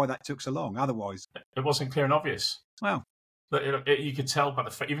 That's why that took so long. Otherwise, it wasn't clear and obvious. Well, you could tell by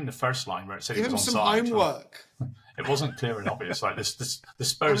even the first line where it said it was some onside. Homework. It wasn't clear and obvious. Like the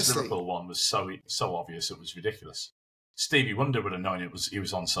Spurs Liverpool one was so obvious it was ridiculous. Stevie Wonder would have known he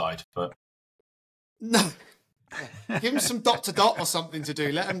was onside, but no. Give him some dot to dot or something to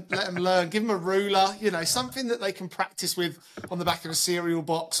do. Let them learn. Give them a ruler, something that they can practice with on the back of a cereal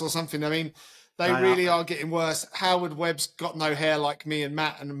box or something. I mean, they really are getting worse. Howard Webb's got no hair like me and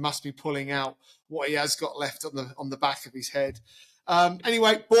Matt, and must be pulling out what he has got left on the back of his head.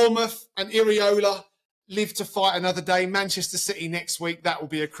 Anyway, Bournemouth and Iriola live to fight another day. Manchester City next week. That will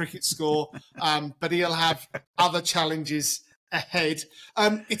be a cricket score, but he'll have other challenges ahead.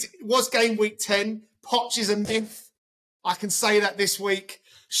 It was game week 10. Poch is a myth. I can say that this week.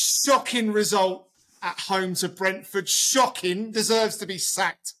 Shocking result at home to Brentford. Shocking. Deserves to be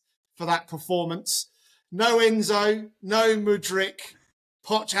sacked for that performance. No Enzo, no Mudryk.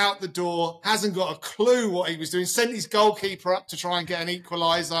 Poch out the door. Hasn't got a clue what he was doing. Sent his goalkeeper up to try and get an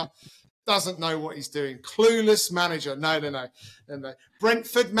equaliser. Doesn't know what he's doing. Clueless manager. No.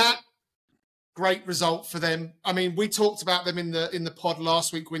 Brentford, Matt. Great result for them. I mean, we talked about them in the pod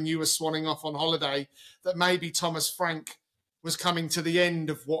last week when you were swanning off on holiday, that maybe Thomas Frank was coming to the end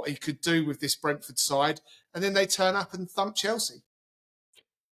of what he could do with this Brentford side, and then they turn up and thump Chelsea.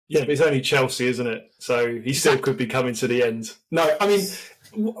 Yeah, but it's only Chelsea, isn't it? So he still could be coming to the end. No, I mean,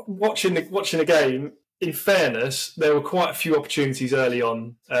 watching the game, in fairness, there were quite a few opportunities early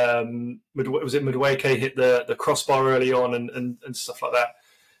on. Was it Madueke hit the crossbar early on and stuff like that?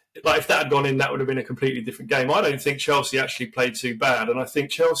 Like, if that had gone in, that would have been a completely different game. I don't think Chelsea actually played too bad. And I think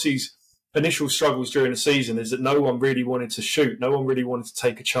Chelsea's initial struggles during the season is that no one really wanted to shoot. No one really wanted to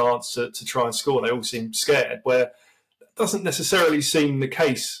take a chance to try and score. They all seemed scared, where that doesn't necessarily seem the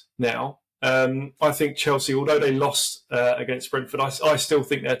case now. I think Chelsea, although they lost against Brentford, I still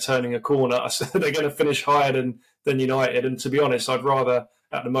think they're turning a corner. They're going to finish higher than United. And to be honest, I'd rather,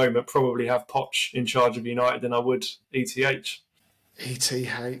 at the moment, probably have Poch in charge of United than I would ETH.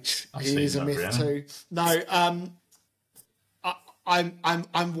 ETH. He is a myth too. No,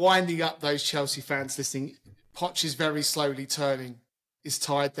 I'm winding up those Chelsea fans listening. Poch is very slowly turning his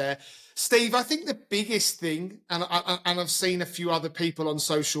tide there. Steve, I think the biggest thing, and I've seen a few other people on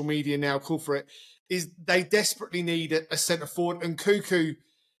social media now call for it, is they desperately need a centre forward, and Cuckoo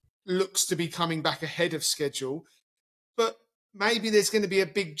looks to be coming back ahead of schedule. But maybe there's going to be a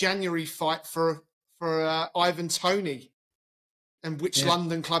big January fight for Ivan Toney, and which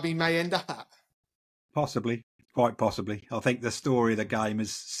London club he may end up at. Possibly, quite possibly. I think the story of the game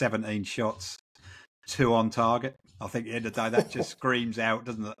is 17 shots, 2 on target. I think at the end of the day, that just screams out,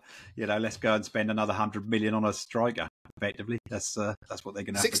 doesn't it? Let's go and spend another 100 million on a striker. Effectively, that's what they're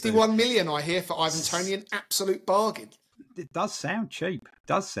going to have to do. 61 million, I hear, for Ivan Toney, an absolute bargain. It does sound cheap.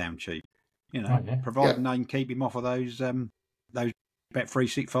 Providing they can keep him off of those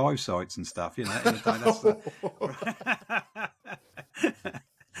Bet365 sites and stuff.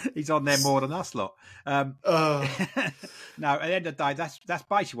 He's on there more than us lot. No, at the end of the day, that's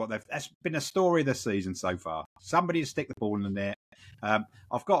basically that's been a story of the season so far. Somebody to stick the ball in the net.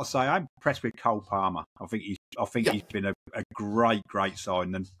 I've got to say, I'm impressed with Cole Palmer. I think he's been a great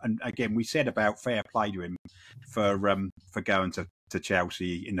sign. And again, we said about fair play to him for going to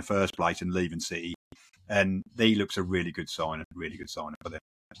Chelsea in the first place and leaving City. And he looks a really good sign for them.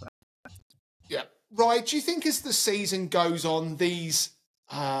 Yeah. Right. Do you think as the season goes on, these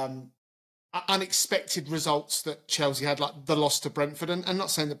unexpected results that Chelsea had, like the loss to Brentford, and I'm not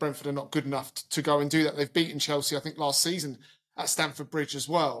saying that Brentford are not good enough to go and do that. They've beaten Chelsea, I think, last season at Stamford Bridge as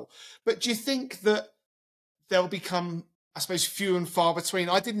well. But do you think that they'll become, I suppose, few and far between?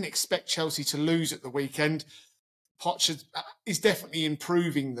 I didn't expect Chelsea to lose at the weekend. Poch is definitely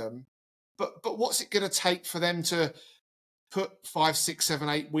improving them. But what's it going to take for them to put 5, 6, 7,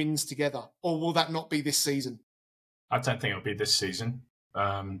 8 wins together? Or will that not be this season? I don't think it'll be this season.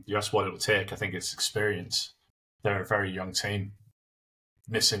 You asked what it will take. I think it's experience. They're a very young team,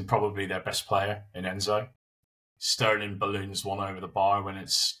 missing probably their best player in Enzo. Sterling balloons one over the bar when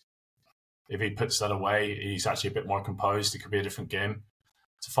if he puts that away, he's actually a bit more composed. It could be a different game.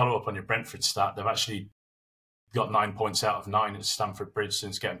 To follow up on your Brentford stat, they've actually got 9 points out of 9 at Stamford Bridge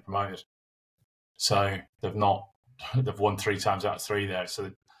since getting promoted. So they've won 3 times out of 3 there. So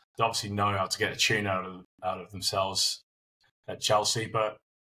they obviously know how to get a tune out of themselves at Chelsea. But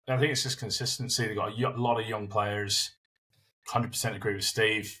I think it's just consistency. They've got a lot of young players. 100% agree with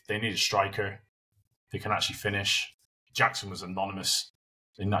Steve. They need a striker who can actually finish. Jackson was anonymous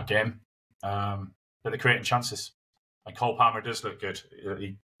in that game. But they're creating chances. And Cole Palmer does look good.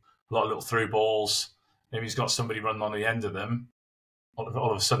 A lot of little through balls. Maybe he's got somebody running on the end of them.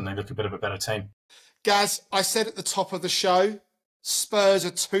 All of a sudden, they look a bit of a better team. Gaz, I said at the top of the show, Spurs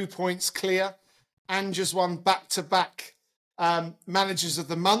are 2 points clear. Ange's won back-to-back managers of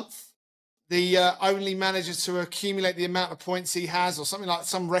the month. The only manager to accumulate the amount of points he has, or something like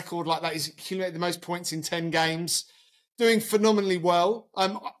some record like that, he's accumulated the most points in 10 games. Doing phenomenally well.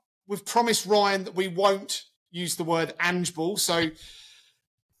 We've promised Ryan that we won't use the word Ange ball, so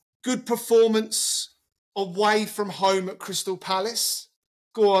good performance away from home at Crystal Palace.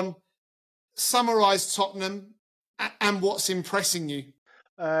 Go on, summarise Tottenham and what's impressing you.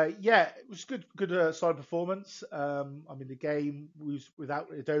 It was good solid performance. The game was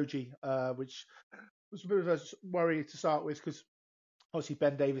without Udogie, which was a bit of a worry to start with because obviously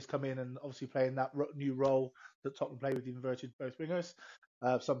Ben Davies come in and obviously playing that new role that Tottenham play with the inverted both wingers,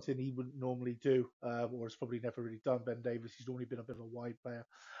 something he wouldn't normally do or has probably never really done. Ben Davies, he's normally been a bit of a wide player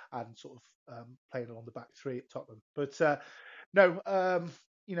and sort of playing along the back three at Tottenham. But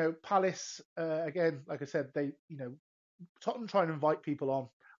Palace, again, like I said, Tottenham try and invite people on.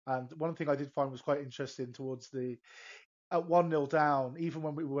 And one thing I did find was quite interesting towards at 1-0 down, even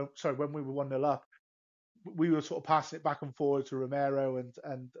when we were 1-0 up, we were sort of passing it back and forward to Romero and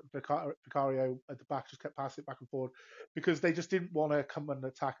Vicario at the back, just kept passing it back and forward because they just didn't want to come and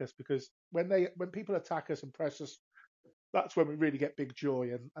attack us, because when people attack us and press us, that's when we really get big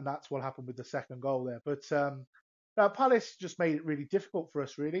joy, and that's what happened with the second goal there. But Palace just made it really difficult for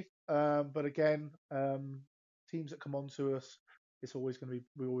us, really. But again, teams that come on to us, we're always going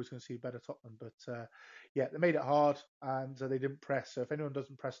to see better Tottenham. But they made it hard and they didn't press. So if anyone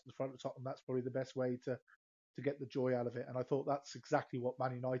doesn't press in the front of Tottenham, that's probably the best way to get the joy out of it. And I thought that's exactly what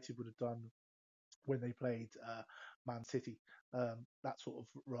Man United would have done when they played Man City, that sort of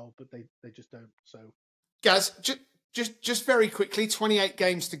role. But they just don't. So, Gaz, just very quickly, 28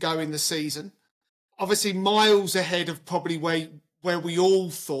 games to go in the season. Obviously, miles ahead of probably where we all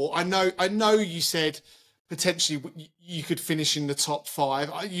thought. I know you said potentially you could finish in the top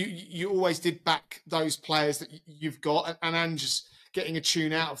 5. You always did back those players that you've got, and Ange's getting a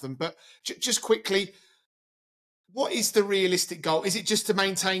tune out of them. But just quickly, What is the realistic goal? Is it just to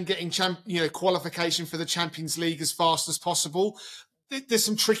maintain getting qualification for the Champions League as fast as possible? There's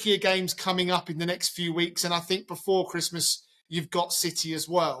some trickier games coming up in the next few weeks, and I think before Christmas you've got City as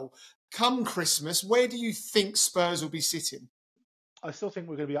well. Come Christmas, where do you think Spurs will be sitting? I still think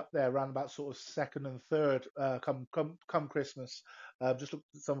we're going to be up there around about sort of second and third come Christmas. Just looked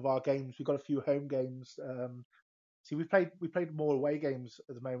at some of our games. We've got a few home games. See, we played more away games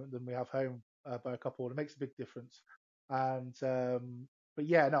at the moment than we have home by a couple. It makes a big difference. And but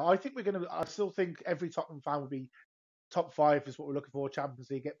yeah, no, I think we're going to. I still think every Tottenham fan would be top 5 is what we're looking for. Champions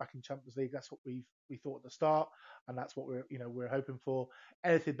League, get back in Champions League. That's what we thought at the start, and that's what we're hoping for.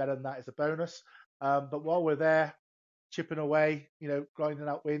 Anything better than that is a bonus. But while we're there, chipping away, grinding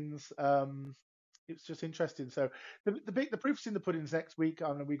out wins. It's just interesting. So the proof's in the puddings next week.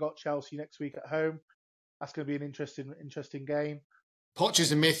 I mean, we got Chelsea next week at home. That's going to be an interesting game.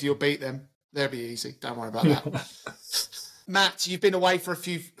 Poch's a myth. You'll beat them. They'll be easy. Don't worry about that. Matt, you've been away for a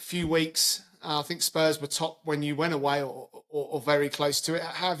few weeks. I think Spurs were top when you went away, or very close to it.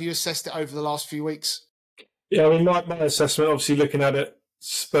 How have you assessed it over the last few weeks? Yeah, I mean, my assessment, obviously looking at it,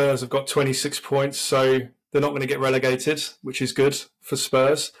 Spurs have got 26 points, so they're not going to get relegated, which is good for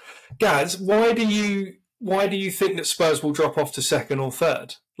Spurs. Gaz, why do you think that Spurs will drop off to second or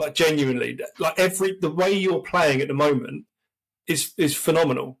third? Like, genuinely, like the way you're playing at the moment is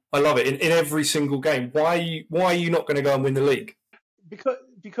phenomenal. I love it in every single game. Why are you not going to go and win the league?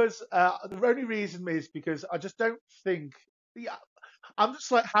 Because the only reason is because I just don't think. Yeah, I'm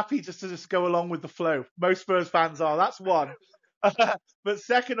just like happy just to go along with the flow. Most Spurs fans are. That's one. But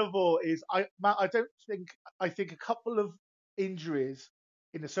second of all is I think a couple of injuries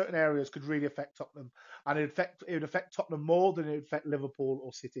in certain areas could really affect Tottenham, and it would affect Tottenham more than it would affect Liverpool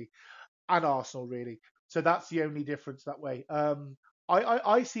or City and Arsenal really. So that's the only difference that way.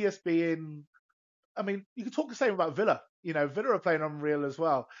 I see us being. I mean, you can talk the same about Villa. Villa are playing unreal as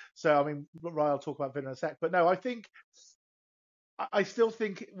well. So I mean, Ryan will talk about Villa in a sec. But no, I still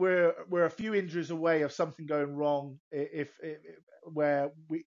think we're a few injuries away of something going wrong where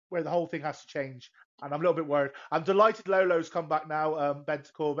the whole thing has to change, and I'm a little bit worried. I'm delighted Lolo's come back now.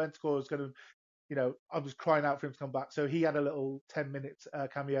 Bentancur is going to, I was crying out for him to come back, so he had a little 10-minute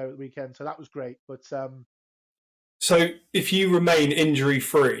cameo at the weekend, so that was great. But so if you remain injury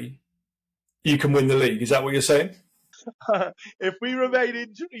free, you can win the league. Is that what you're saying? If we remain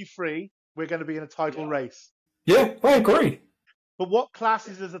injury free, we're going to be in a title race. Yeah, I agree. But what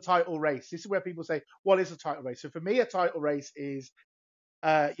classes as a title race? This is where people say, what is a title race? So for me, a title race is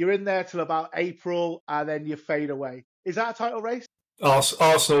you're in there till about April and then you fade away. Is that a title race?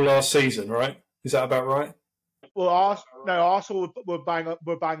 Arsenal last season, right? Is that about right? Well, Arsenal were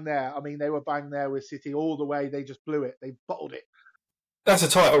bang there. I mean, they were bang there with City all the way. They just blew it. They bottled it. That's a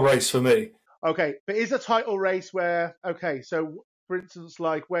title race for me. Okay, but is a title race where, so for instance,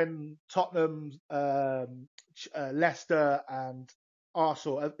 like when Tottenham, Leicester and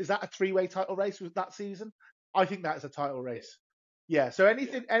Arsenal, is that a 3-way title race with that season? I think that is a title race. Yeah, so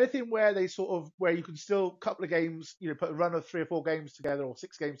anything where they where you can still couple of games, put a run of 3 or 4 games together or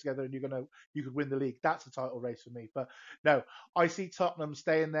 6 games together, and you could win the league. That's a title race for me. But no, I see Tottenham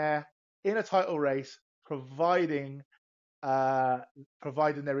staying there in a title race, providing they're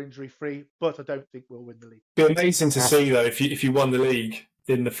injury free. But I don't think we'll win the league. It'd be amazing to see though if you won the league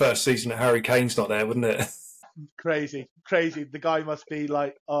in the first season that Harry Kane's not there, wouldn't it? Crazy. The guy must be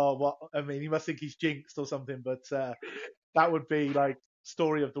like, oh, what? I mean, he must think he's jinxed or something. But that would be like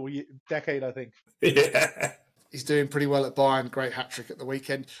story of the decade, I think. Yeah. He's doing pretty well at Bayern. Great hat-trick at the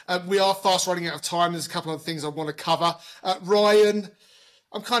weekend. We are fast running out of time. There's a couple of things I want to cover. Ryan,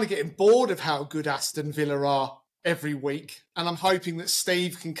 I'm kind of getting bored of how good Aston Villa are every week, and I'm hoping that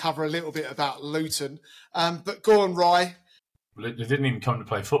Steve can cover a little bit about Luton. But go on, Rye. Well, they didn't even come to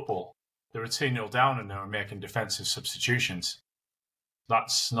play football. They were 2-0 down and they were making defensive substitutions.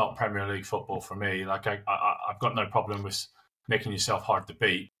 That's not Premier League football for me. Like I've got no problem with making yourself hard to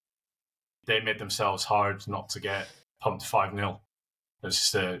beat. They made themselves hard not to get pumped 5-0.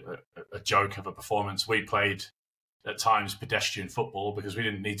 It's just a joke of a performance. We played at times pedestrian football because we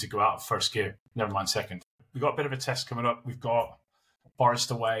didn't need to go out of first gear. Never mind second. We've got a bit of a test coming up. We've got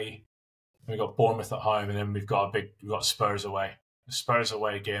Forest away, we've got Bournemouth at home, and then we've got Spurs away. The Spurs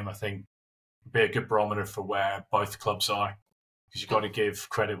away game, I think, would be a good barometer for where both clubs are, because you've got to give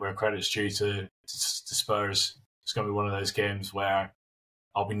credit where credit's due to Spurs. It's going to be one of those games where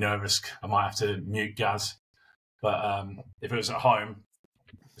I'll be nervous. I might have to mute Gaz. But if it was at home,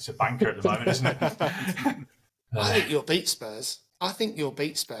 it's a banker at the moment, isn't it? I think you'll beat Spurs.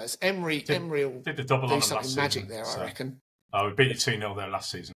 Emery will did the double do on something last magic season, there, so. I reckon. We beat you 2-0 there last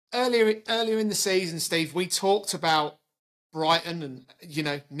season. earlier in the season, Steve, we talked about Brighton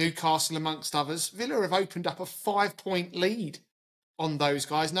and, Newcastle amongst others. Villa have opened up a 5-point lead on those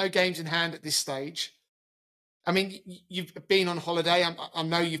guys. No games in hand at this stage. I mean, you've been on holiday. I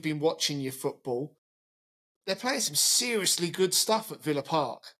know you've been watching your football. They're playing some seriously good stuff at Villa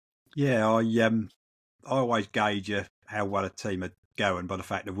Park. Yeah, I always gauge how well a team are going by the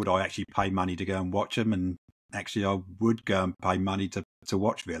fact that would I actually pay money to go and watch them, and actually I would go and pay money to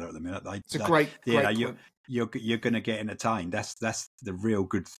watch Villa at the minute. It's a great point. You're going to get entertained. That's the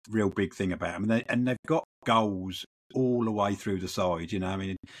real big thing about them, and they've got goals all the way through the side.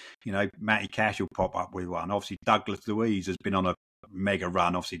 Matty Cash will pop up with one. Obviously, Douglas Luiz has been on a mega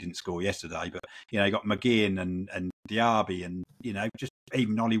run. Obviously, didn't score yesterday, but you got McGinn and Diaby, and just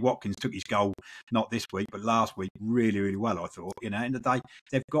even Ollie Watkins took his goal not this week but last week really, really well. I thought, end of the day,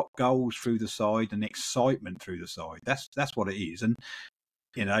 they've got goals through the side and excitement through the side. That's what it is. And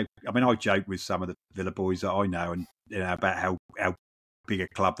I joke with some of the Villa boys that I know, and about how big a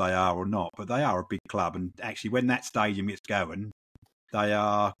club they are or not, but they are a big club. And actually, when that stadium gets going, they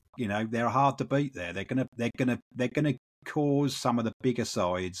are, they're hard to beat there. They're gonna cause some of the bigger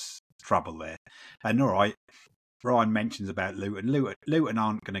sides trouble there. And all right, Ryan mentions about Luton. Luton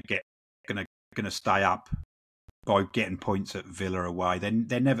aren't going to stay up by getting points at Villa away.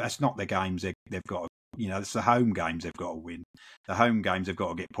 They're never. That's not the games they've got. It's the home games they've got to win. The home games they've got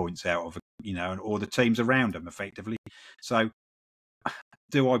to get points out of. Or the teams around them effectively. So,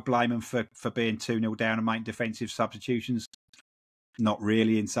 do I blame them for being 2-0 down and making defensive substitutions? Not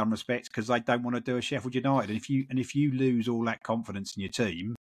really, in some respects, because they don't want to do a Sheffield United. And if you lose all that confidence in your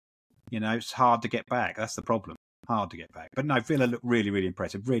team, it's hard to get back. That's the problem. Hard to get back. But no, Villa look really, really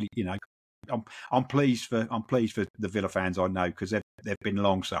impressive. Really, I'm pleased for the Villa fans I know, because they've been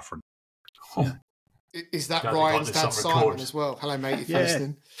long suffering. Yeah. Is that Ryan's dad, Simon, as well? Hello, mate. If you're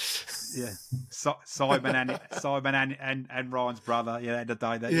listening. Yeah, Simon and Ryan's brother. Yeah, at the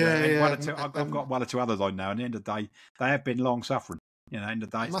end of the day, I've got one or two others I know. And at the end of the day, they have been long suffering. At the end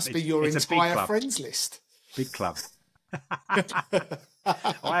of the day, it must be your entire friends list. Big club.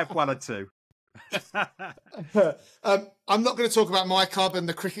 I have one or two. I'm not going to talk about my club and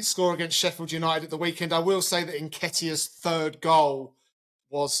the cricket score against Sheffield United at the weekend. I will say that Nketiah's third goal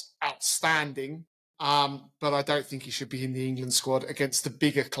was outstanding. But I don't think he should be in the England squad against the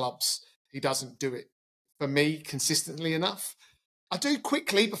bigger clubs. He doesn't do it, for me, consistently enough. I do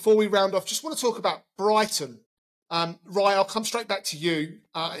quickly, before we round off, just want to talk about Brighton. Ryan, I'll come straight back to you.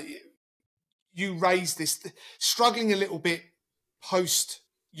 You raised this, struggling a little bit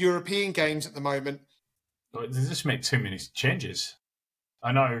post-European games at the moment. They just make too many changes.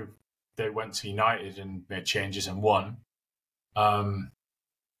 I know they went to United and made changes and won.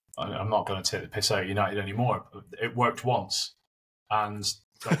 I'm not going to take the piss out of United anymore. It worked once, and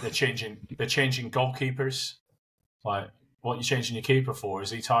they're changing goalkeepers. Like, what are you changing your keeper for?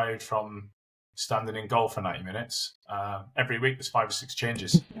 Is he tired from standing in goal for 90 minutes? Every week there's 5 or 6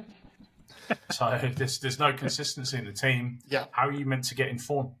 changes. So there's no consistency in the team. Yeah. How are you meant to get in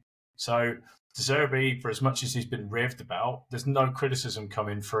form? So De Zerbi, for as much as he's been raved about, there's no criticism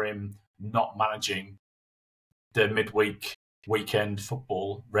coming for him not managing the weekend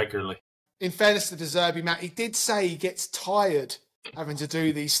football regularly. In fairness to De Zerbi, Matt, he did say he gets tired having to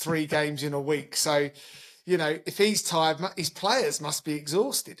do these 3 games in a week. So, if he's tired, his players must be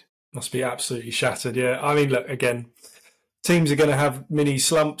exhausted. Must be absolutely shattered, yeah. I mean, look, again, teams are going to have mini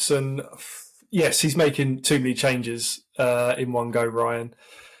slumps, and yes, he's making too many changes in one go, Ryan.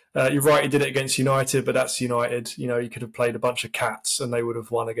 You're right, he did it against United, but that's United. He could have played a bunch of cats and they would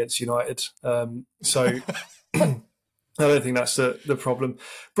have won against United. I don't think that's the problem.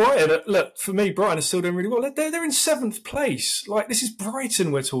 Brighton, look, for me, Brighton is still doing really well. They're in 7th place. Like, this is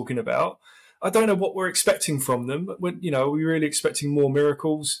Brighton we're talking about. I don't know what we're expecting from them. But are we really expecting more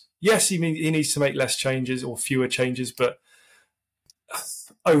miracles? Yes, he needs to make less changes or fewer changes, but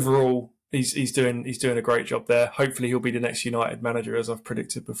overall, he's doing a great job there. Hopefully, he'll be the next United manager, as I've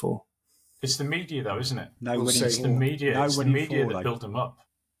predicted before. It's the media, though, isn't it? It's the media that build them up.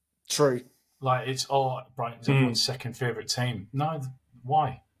 True. Like, it's Brighton's everyone's second favourite team. No,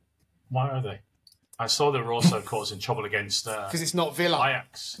 why? Why are they? I saw they were also causing trouble against because it's not Villa.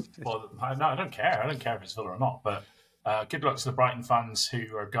 Ajax. Well, no, I don't care. I don't care if it's Villa or not. But good luck to the Brighton fans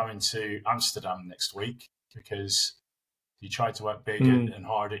who are going to Amsterdam next week, because you tried to work big and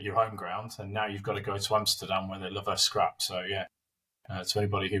hard at your home ground, and now you've got to go to Amsterdam where they love a scrap. So yeah, to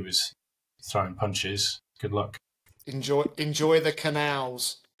anybody who was throwing punches, good luck. Enjoy the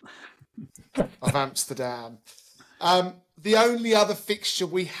canals of Amsterdam. The only other fixture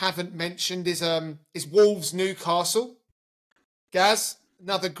we haven't mentioned is Wolves Newcastle. Gaz,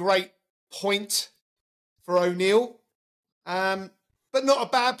 Another great point for O'Neill. But not a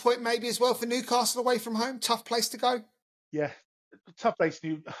bad point maybe as well for Newcastle away from home. Tough place to go. Yeah, tough place.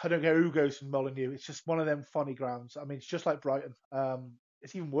 I don't care who goes from Molineux. It's just one of them funny grounds. I mean, it's just like Brighton.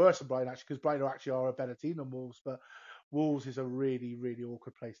 It's even worse than Brighton, actually, because Brighton actually are a better team than Wolves. But Wolves is a really, really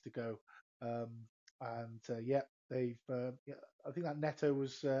awkward place to go. They've. I think that Neto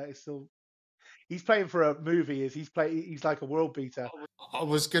was is still. He's playing for a movie. He's like a world beater. I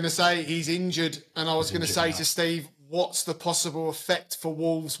was going to say he's injured, and I was going to say now. to Steve, what's the possible effect for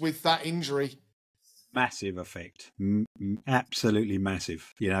Wolves with that injury? Massive effect, absolutely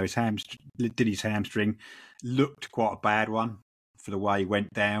massive. You know, his hamstring looked quite a bad one for the way he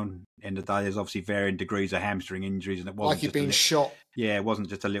went down. End of the day, there's obviously varying degrees of hamstring injuries, and it wasn't Like he'd been shot. Yeah, it wasn't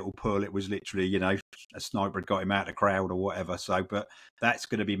just a little pull. It was literally, you know, a sniper had got him out of the crowd or whatever. So, but that's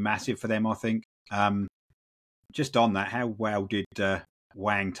going to be massive for them, I think. Just on that, how well did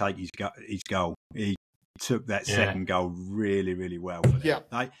Wang take his goal? He took that second goal really, really well for them.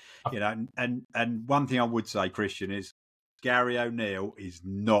 Yeah. You know, and one thing I would say, Christian, is Gary O'Neill is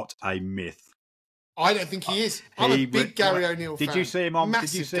not a myth. I don't think he is. I'm a big Gary O'Neill fan. Did you see him on?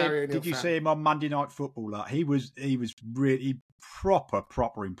 Massive Did you see him on Monday Night Football? Like, he was really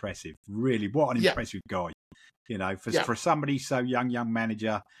proper impressive. Really, what an impressive guy. You know, for somebody so young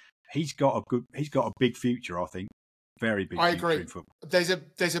manager, he's got a big future. I think very big. I future agree. In football.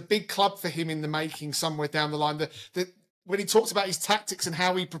 There's a big club for him in the making somewhere down the line. When he talks about his tactics and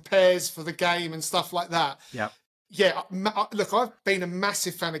how he prepares for the game and stuff like that. Yeah. Yeah, look, I've been a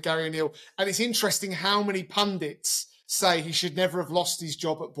massive fan of Gary O'Neill, and it's interesting how many pundits say he should never have lost his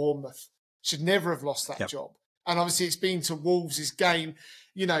job at Bournemouth, should never have lost that job. And obviously it's been to Wolves' gain.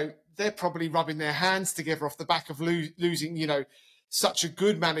 You know, they're probably rubbing their hands together off the back of losing, you know, such a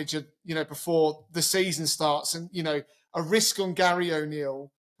good manager, you know, before the season starts. And, you know, a risk on Gary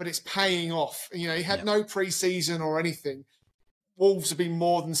O'Neill, but it's paying off. You know, he had no pre-season or anything. Wolves have been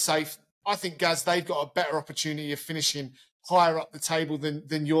more than safe. I think, Gaz, they've got a better opportunity of finishing higher up the table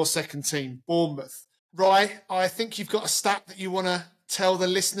than your second team, Bournemouth. Rye, I think you've got a stat that you want to tell the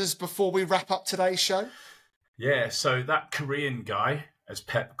listeners before we wrap up today's show. Yeah, so that Korean guy, as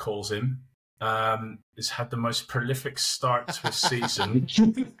Pep calls him, has had the most prolific start to a season.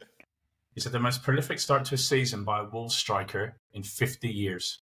 He's had the most prolific start to a season by a Wolves striker in 50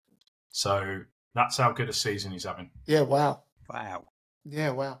 years. So that's how good a season he's having. Yeah, wow. Wow.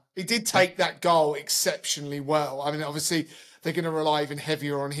 Yeah, wow. He did take that goal exceptionally well. I mean, obviously, they're going to rely even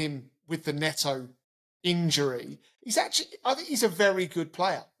heavier on him with the Neto injury. I think he's a very good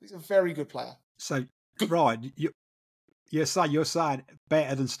player. He's a very good player. So, right, you're saying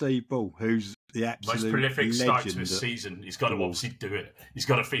better than Steve Bull, who's the absolute most prolific start to a legend season. He's got to obviously do it. He's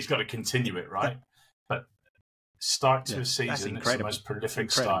got to continue it, right? But start to a season, it's the most prolific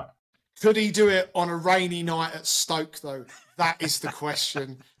start. Could he do it on a rainy night at Stoke, though? That is the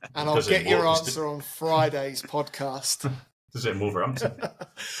question. And I'll get your answer on Friday's podcast. Does it in Wolverhampton?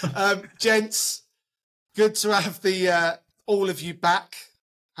 Gents, good to have all of you back.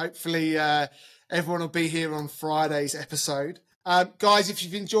 Hopefully everyone will be here on Friday's episode. Guys, if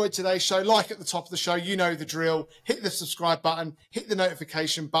you've enjoyed today's show, like at the top of the show, you know the drill. Hit the subscribe button, hit the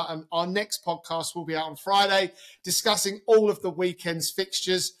notification button. Our next podcast will be out on Friday, discussing all of the weekend's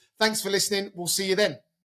fixtures. Thanks for listening. We'll see you then.